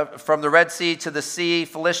to the sea,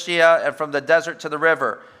 Philistia, and from the desert to the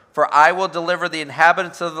river. For I will deliver the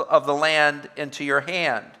inhabitants of the land into your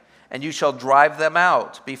hand, and you shall drive them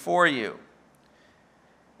out before you.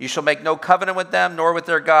 You shall make no covenant with them, nor with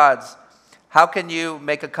their gods. How can you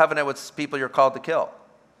make a covenant with people you're called to kill?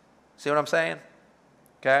 See what I'm saying?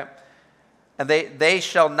 Okay? And they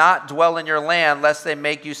shall not dwell in your land, lest they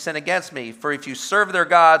make you sin against me. For if you serve their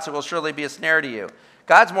gods, it will surely be a snare to you.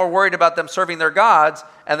 God's more worried about them serving their gods,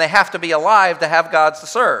 and they have to be alive to have gods to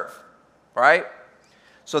serve. Right?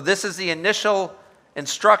 So this is the initial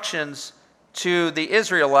instructions to the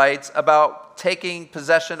Israelites about taking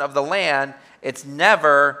possession of the land. It's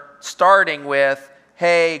never starting with,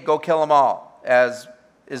 hey, go kill them all, as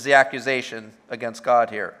is the accusation against God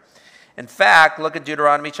here. In fact, look at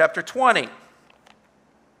Deuteronomy chapter 20.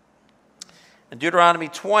 In Deuteronomy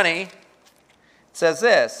 20, it says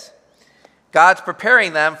this. God's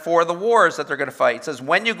preparing them for the wars that they're going to fight. It says,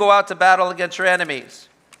 when you go out to battle against your enemies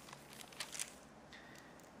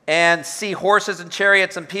and see horses and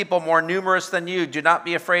chariots and people more numerous than you, do not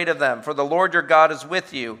be afraid of them, for the Lord your God is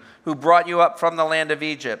with you, who brought you up from the land of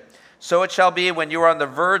Egypt. So it shall be when you are on the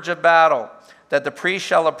verge of battle, that the priest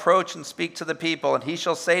shall approach and speak to the people, and he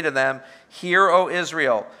shall say to them, Hear, O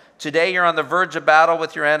Israel, today you're on the verge of battle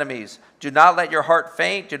with your enemies. Do not let your heart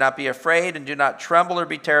faint, do not be afraid, and do not tremble or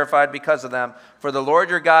be terrified because of them. For the Lord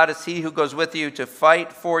your God is he who goes with you to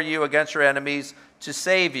fight for you against your enemies, to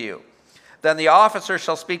save you. Then the officer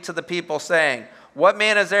shall speak to the people, saying, What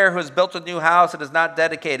man is there who has built a new house and has not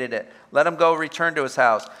dedicated it? Let him go return to his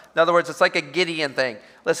house. In other words, it's like a Gideon thing.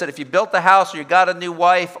 Listen, if you built the house or you got a new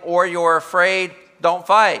wife or you're afraid, don't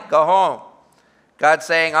fight. Go home. God's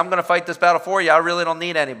saying, I'm going to fight this battle for you. I really don't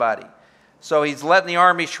need anybody. So he's letting the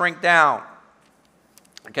army shrink down.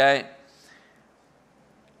 Okay?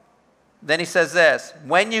 Then he says this,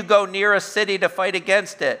 when you go near a city to fight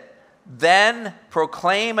against it, then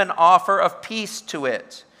proclaim an offer of peace to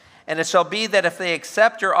it. And it shall be that if they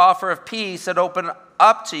accept your offer of peace and open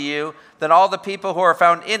up to you, then all the people who are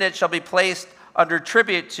found in it shall be placed under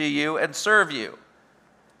tribute to you and serve you.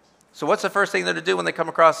 So what's the first thing they're to do when they come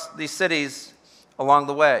across these cities along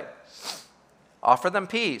the way? Offer them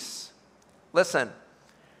peace. Listen,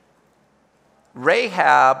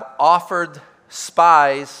 Rahab offered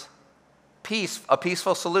spies peace, a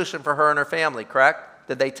peaceful solution for her and her family, correct?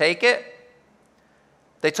 Did they take it?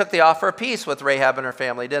 They took the offer of peace with Rahab and her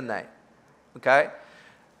family, didn't they? Okay?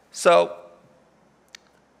 So,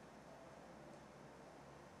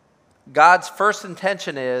 God's first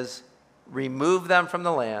intention is remove them from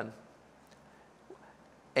the land.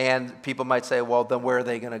 And people might say, well, then where are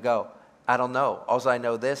they going to go? I don't know. All I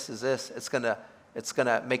know is this. It's going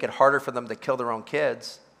to make it harder for them to kill their own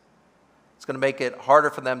kids. It's going to make it harder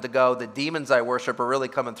for them to go, the demons I worship are really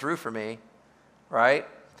coming through for me, right?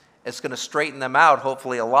 It's going to straighten them out,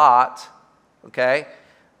 hopefully a lot, okay?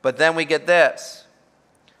 But then we get this.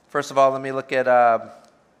 First of all, let me look at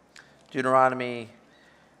Deuteronomy.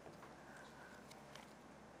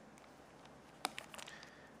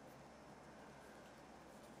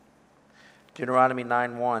 Deuteronomy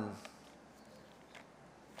 9:1.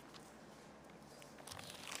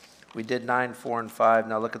 We did 9, 4, and 5.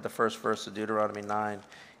 Now look at the first verse of Deuteronomy 9.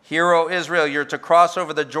 Hear, O Israel, you're to cross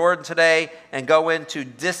over the Jordan today and go in to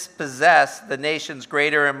dispossess the nations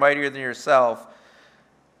greater and mightier than yourself,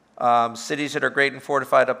 cities that are great and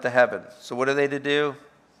fortified up to heaven. So what are they to do?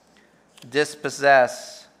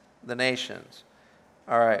 Dispossess the nations.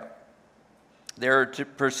 All right. They're to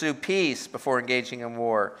pursue peace before engaging in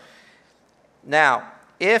war. Now,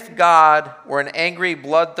 if God were an angry,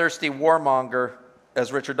 bloodthirsty warmonger,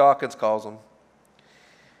 as Richard Dawkins calls him,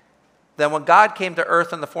 then when God came to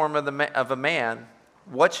earth in the form of a man,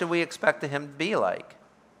 what should we expect him to be like?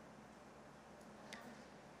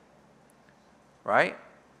 Right?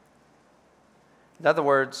 In other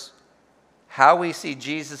words, how we see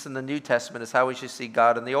Jesus in the New Testament is how we should see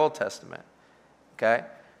God in the Old Testament. Okay?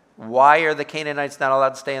 Why are the Canaanites not allowed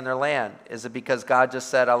to stay in their land? Is it because God just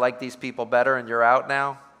said, I like these people better and you're out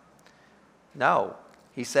now? No.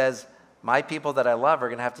 He says, my people that I love are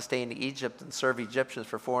going to have to stay in Egypt and serve Egyptians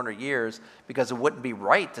for 400 years because it wouldn't be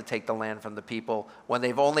right to take the land from the people when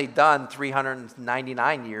they've only done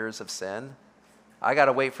 399 years of sin. I got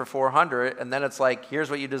to wait for 400, and then it's like,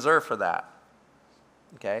 here's what you deserve for that.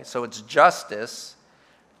 Okay, so it's justice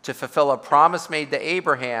to fulfill a promise made to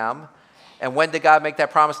Abraham. And when did God make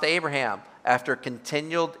that promise to Abraham? After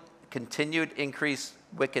continued increased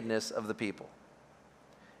wickedness of the people.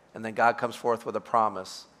 And then God comes forth with a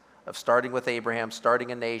promise of starting with Abraham,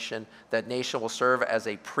 starting a nation. That nation will serve as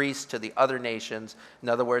a priest to the other nations. In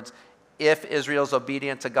other words, if Israel's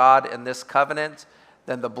obedient to God in this covenant,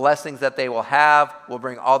 then the blessings that they will have will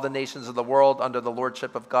bring all the nations of the world under the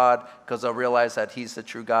lordship of God, because they'll realize that he's the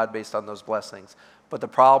true God based on those blessings. But the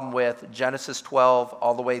problem with Genesis 12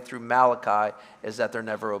 all the way through Malachi is that they're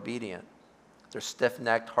never obedient. They're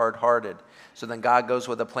stiff-necked, hard-hearted. So then God goes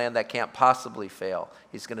with a plan that can't possibly fail.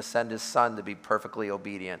 He's going to send his son to be perfectly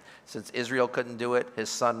obedient. Since Israel couldn't do it, his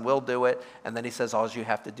son will do it. And then he says, all you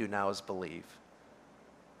have to do now is believe.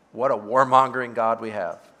 What a warmongering God we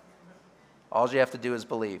have. All you have to do is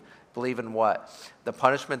believe. Believe in what? The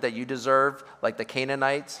punishment that you deserve, like the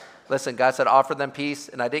Canaanites. Listen, God said, offer them peace.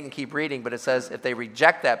 And I didn't keep reading, but it says, if they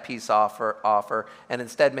reject that peace offer and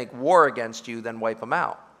instead make war against you, then wipe them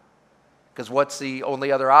out. Because what's the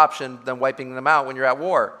only other option than wiping them out when you're at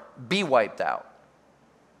war? Be wiped out.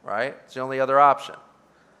 Right? It's the only other option.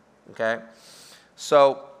 Okay?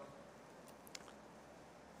 So,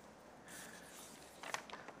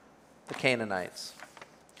 the Canaanites.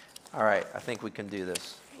 All right, I think we can do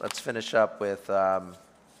this. Let's finish up with one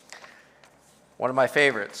of my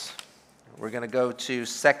favorites. We're going to go to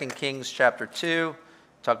 2 Kings chapter 2,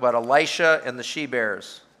 talk about Elisha and the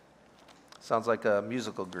she-bears. Sounds like a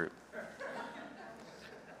musical group.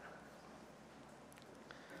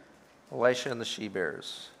 Elisha and the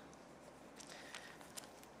she-bears.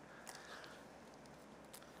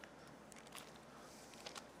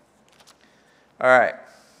 All right.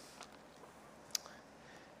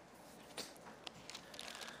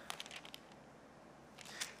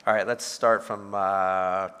 All right, let's start from,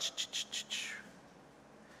 all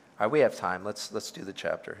right, we have time. Let's do the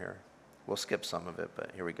chapter here. We'll skip some of it, but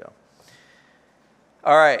here we go.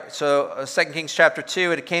 All right, so 2 Kings chapter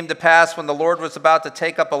 2, it came to pass when the Lord was about to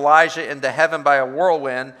take up Elijah into heaven by a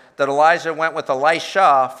whirlwind, that Elijah went with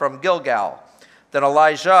Elisha from Gilgal. Then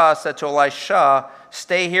Elijah said to Elisha,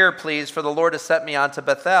 stay here, please, for the Lord has sent me on to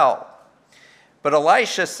Bethel. But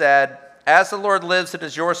Elisha said, as the Lord lives and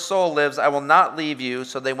as your soul lives, I will not leave you.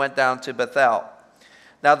 So they went down to Bethel.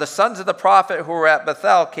 Now the sons of the prophet who were at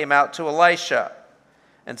Bethel came out to Elisha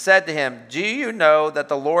and said to him, do you know that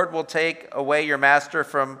the Lord will take away your master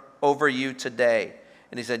from over you today?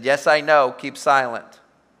 And he said, yes, I know. Keep silent.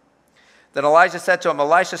 Then Elijah said to him,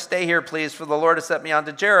 Elisha, stay here, please, for the Lord has sent me on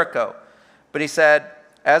to Jericho. But he said,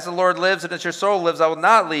 as the Lord lives and as your soul lives, I will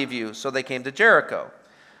not leave you. So they came to Jericho.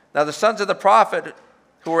 Now the sons of the prophet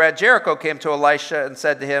who were at Jericho came to Elisha and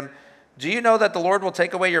said to him, do you know that the Lord will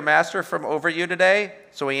take away your master from over you today?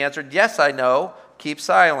 So he answered, yes, I know. Keep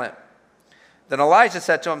silent. Then Elijah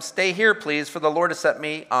said to him, stay here, please, for the Lord has sent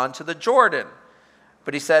me on to the Jordan.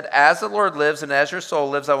 But he said, as the Lord lives and as your soul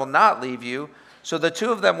lives, I will not leave you. So the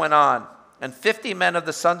two of them went on, and 50 men of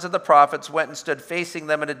the sons of the prophets went and stood facing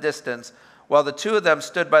them at a distance, while the two of them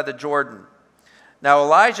stood by the Jordan. Now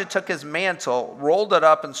Elijah took his mantle, rolled it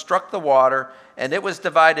up, and struck the water, and it was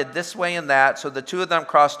divided this way and that, so the two of them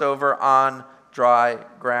crossed over on dry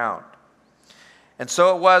ground. And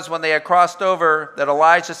so it was when they had crossed over that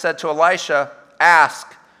Elijah said to Elisha,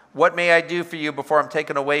 ask, what may I do for you before I'm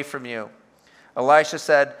taken away from you? Elisha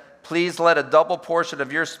said, please let a double portion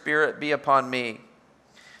of your spirit be upon me.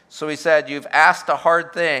 So he said, you've asked a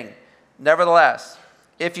hard thing. Nevertheless,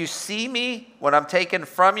 if you see me when I'm taken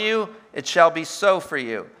from you, it shall be so for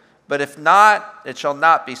you. But if not, it shall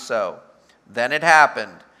not be so. Then it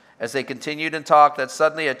happened, as they continued and talked, that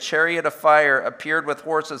suddenly a chariot of fire appeared with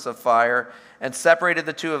horses of fire and separated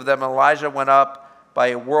the two of them. Elijah went up by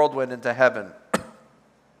a whirlwind into heaven.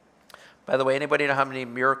 By the way, anybody know how many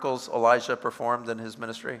miracles Elijah performed in his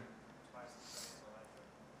ministry?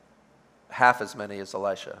 Half as many as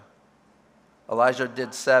Elisha. Elijah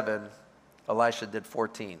did 7. Elisha did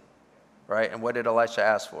 14. Right? And what did Elisha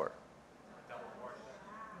ask for?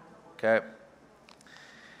 Okay.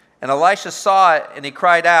 And Elisha saw it, and he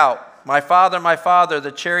cried out, my father,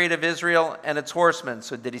 the chariot of Israel and its horsemen.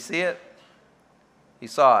 So did he see it? He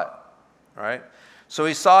saw it. All right. So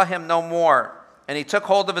he saw him no more. And he took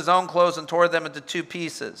hold of his own clothes and tore them into 2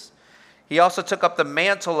 pieces. He also took up the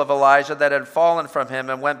mantle of Elijah that had fallen from him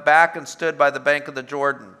and went back and stood by the bank of the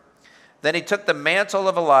Jordan. Then he took the mantle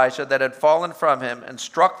of Elijah that had fallen from him and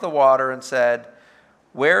struck the water and said,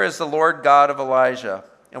 where is the Lord God of Elijah?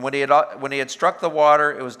 And when he had struck the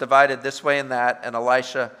water, it was divided this way and that, and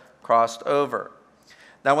Elisha crossed over.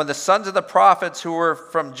 Now when the sons of the prophets who were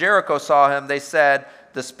from Jericho saw him, they said,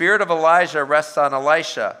 the spirit of Elijah rests on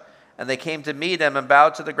Elisha. And they came to meet him and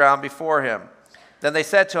bowed to the ground before him. Then they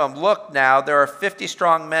said to him, look now, there are 50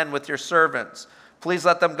 strong men with your servants. Please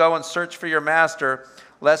let them go and search for your master,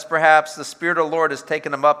 lest perhaps the Spirit of the Lord has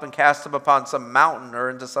taken him up and cast him upon some mountain or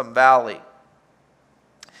into some valley.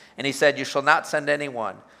 And he said, you shall not send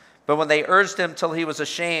anyone. But when they urged him till he was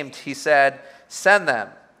ashamed, he said, send them.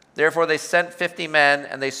 Therefore they sent 50 men,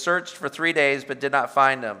 and they searched for 3 days, but did not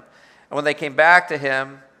find him. And when they came back to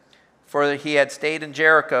him, for he had stayed in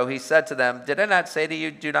Jericho, he said to them, did I not say to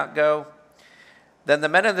you, do not go? Then the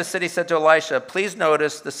men of the city said to Elisha, please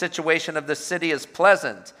notice the situation of the city is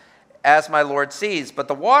pleasant, as my Lord sees, but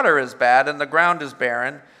the water is bad and the ground is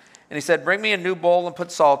barren. And he said, bring me a new bowl and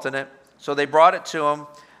put salt in it. So they brought it to him.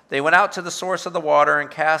 They went out to the source of the water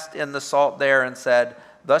and cast in the salt there and said,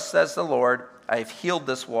 thus says the Lord, I have healed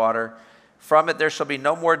this water. From it there shall be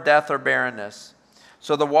no more death or barrenness.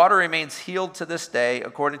 So the water remains healed to this day,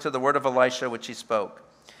 according to the word of Elisha which he spoke.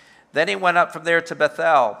 Then he went up from there to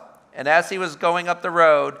Bethel. And as he was going up the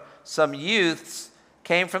road, some youths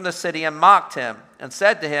came from the city and mocked him and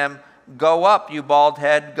said to him, go up, you bald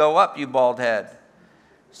head, go up, you bald head.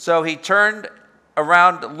 So he turned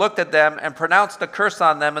around, looked at them, and pronounced a curse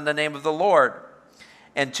on them in the name of the Lord.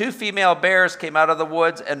 And 2 female bears came out of the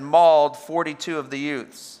woods and mauled 42 of the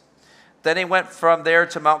youths. Then he went from there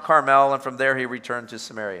to Mount Carmel, and from there he returned to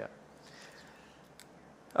Samaria.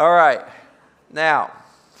 All right. Now,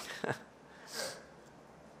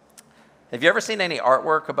 have you ever seen any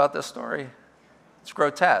artwork about this story? It's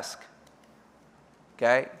grotesque.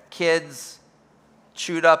 Okay? Kids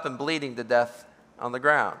chewed up and bleeding to death on the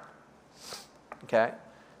ground. Okay?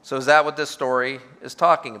 So is that what this story is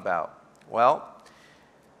talking about? Well,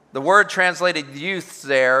 the word translated youths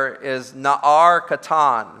there is na'ar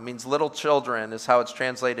katan. It means little children is how it's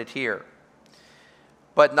translated here.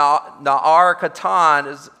 But na'ar katan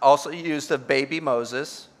is also used of baby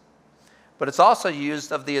Moses, but it's also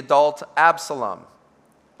used of the adult Absalom.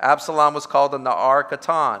 Absalom was called a na'ar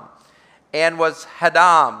katan. And was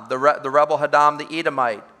Hadam, the rebel Hadam the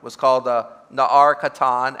Edomite, was called a na'ar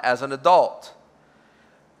katan as an adult.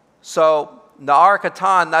 So Na'ar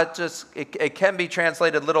Katan, not just, it can be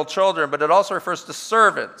translated little children, but it also refers to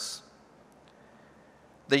servants.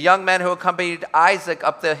 The young men who accompanied Isaac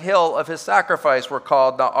up the hill of his sacrifice were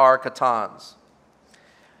called Na'ar Katans.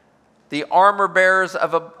 The armor bearers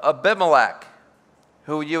of Abimelech,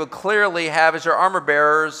 who you would clearly have as your armor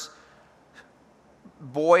bearers,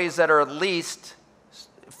 boys that are at least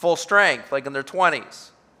full strength, like in their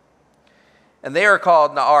 20s. And they are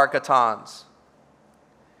called Na'ar Katans.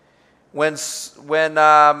 When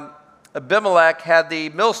Abimelech had the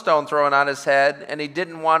millstone thrown on his head, and he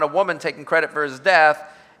didn't want a woman taking credit for his death,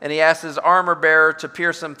 and he asked his armor bearer to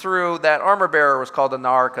pierce him through, that armor bearer was called a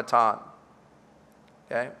Na'ar Katan.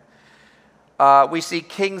 Okay? We see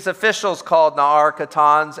king's officials called Na'ar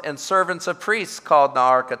Katans and servants of priests called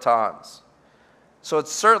Na'ar Katans. So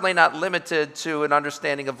it's certainly not limited to an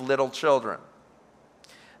understanding of little children.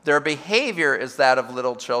 Their behavior is that of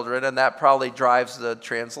little children, and that probably drives the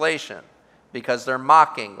translation because they're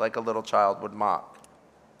mocking like a little child would mock.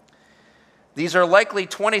 These are likely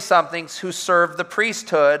 20-somethings who serve the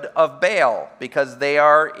priesthood of Baal because they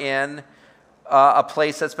are in a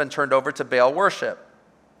place that's been turned over to Baal worship.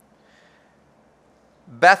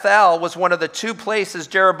 Bethel was one of the 2 places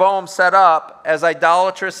Jeroboam set up as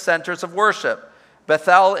idolatrous centers of worship.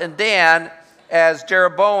 Bethel and Dan, as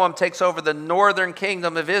Jeroboam takes over the northern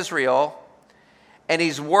kingdom of Israel, and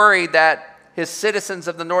he's worried that his citizens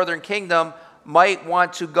of the northern kingdom might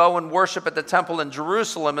want to go and worship at the temple in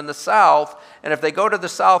Jerusalem in the south, and if they go to the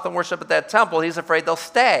south and worship at that temple, he's afraid they'll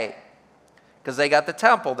stay because they got the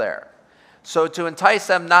temple there. So to entice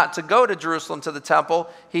them not to go to Jerusalem to the temple,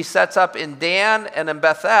 he sets up in Dan and in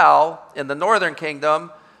Bethel, in the northern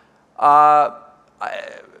kingdom,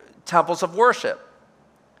 temples of worship.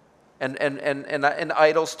 And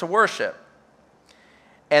idols to worship.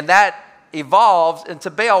 And that evolves into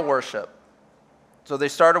Baal worship. So they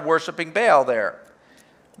started worshiping Baal there.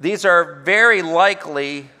 These are very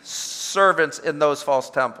likely servants in those false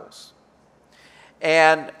temples.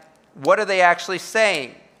 And what are they actually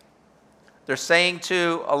saying? They're saying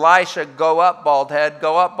to Elisha, go up, bald head,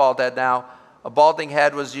 go up, bald head. Now, a balding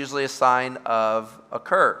head was usually a sign of a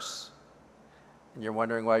curse. And you're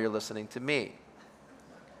wondering why you're listening to me.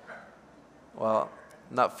 Well,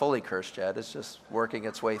 not fully cursed yet. It's just working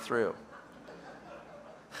its way through.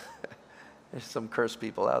 There's some cursed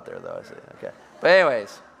people out there, though. I see. Okay. But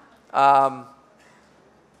anyways,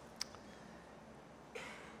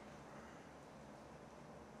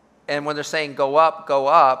 and when they're saying go up,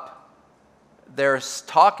 they're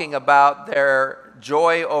talking about their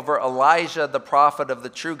joy over Elijah, the prophet of the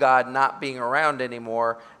true God, not being around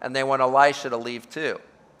anymore, and they want Elisha to leave too.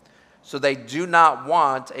 So they do not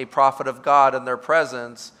want a prophet of God in their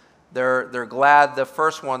presence They're glad the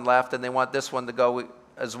first one left, and they want this one to go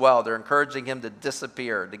as well. They're encouraging him to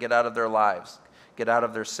disappear, to get out of their lives, get out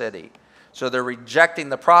of their city. So they're rejecting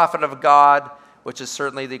the prophet of God, which is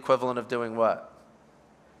certainly the equivalent of doing what?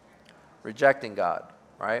 Rejecting God,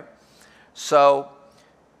 right? So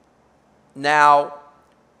now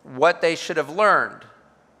what they should have learned,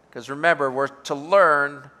 because remember, we're to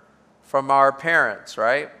learn from our parents,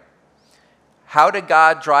 right? How did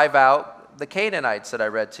God drive out the Canaanites that I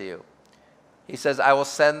read to you? He says, I will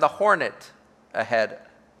send the hornet ahead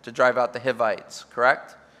to drive out the Hivites,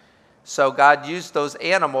 correct? So God used those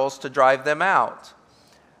animals to drive them out.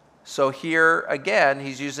 So here again,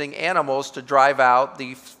 he's using animals to drive out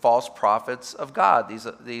the false prophets of God,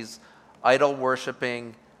 these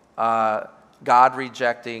idol-worshiping,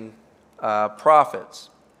 God-rejecting prophets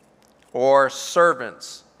or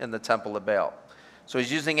servants in the temple of Baal. So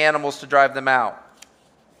he's using animals to drive them out.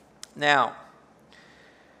 Now,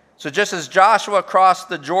 so just as Joshua crossed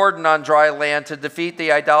the Jordan on dry land to defeat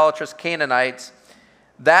the idolatrous Canaanites,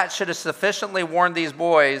 that should have sufficiently warned these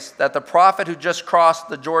boys that the prophet who just crossed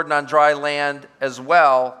the Jordan on dry land as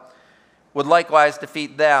well would likewise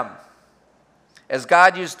defeat them. As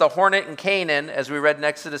God used the hornet in Canaan, as we read in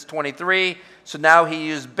Exodus 23, so now he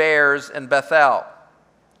used bears in Bethel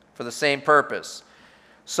for the same purpose.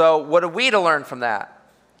 So what are we to learn from that?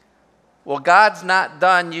 Well, God's not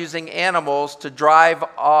done using animals to drive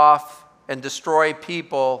off and destroy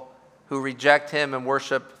people who reject him and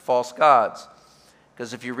worship false gods.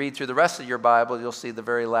 Because if you read through the rest of your Bible, you'll see the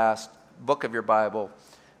very last book of your Bible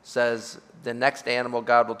says the next animal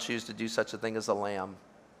God will choose to do such a thing as a lamb.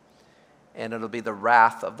 And it'll be the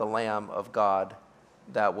wrath of the Lamb of God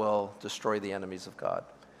that will destroy the enemies of God.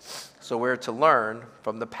 So we're to learn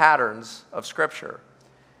from the patterns of Scripture.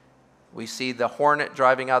 We see the hornet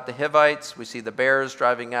driving out the Hivites. We see the bears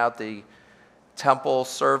driving out the temple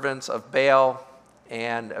servants of Baal.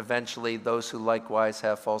 And eventually those who likewise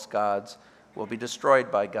have false gods will be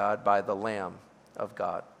destroyed by God, by the Lamb of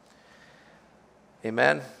God.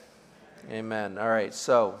 Amen? Amen. All right,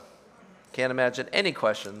 so can't imagine any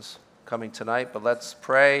questions coming tonight, but let's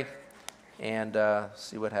pray and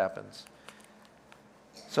see what happens.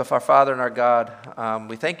 So, if our Father and our God,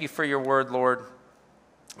 we thank you for your word, Lord,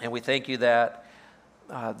 and we thank you that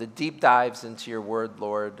the deep dives into your word,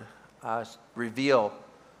 Lord, reveal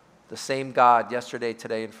the same God yesterday,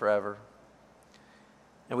 today, and forever.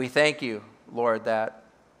 And we thank you, Lord, that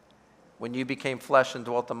when you became flesh and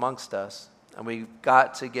dwelt amongst us, and we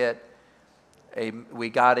got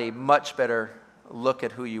a much better look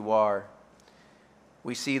at who you are.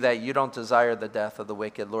 We see that you don't desire the death of the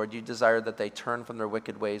wicked, Lord. You desire that they turn from their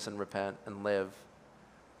wicked ways and repent and live.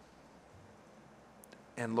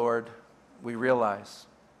 And Lord, we realize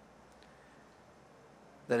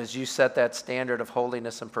that as you set that standard of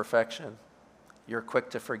holiness and perfection, you're quick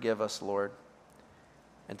to forgive us, Lord,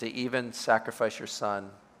 and to even sacrifice your son,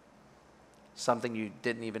 something you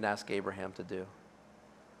didn't even ask Abraham to do.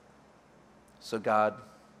 So God,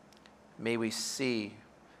 may we see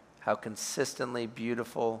how consistently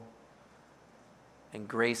beautiful and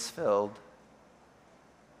grace-filled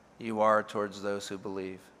you are towards those who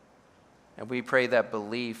believe. And we pray that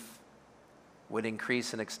belief would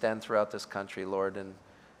increase and extend throughout this country, Lord, in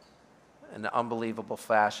an unbelievable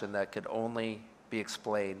fashion that could only be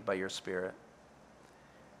explained by your Spirit.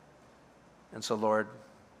 And so, Lord,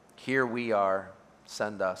 here we are.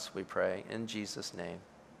 Send us, we pray. In Jesus' name,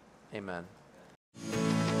 amen.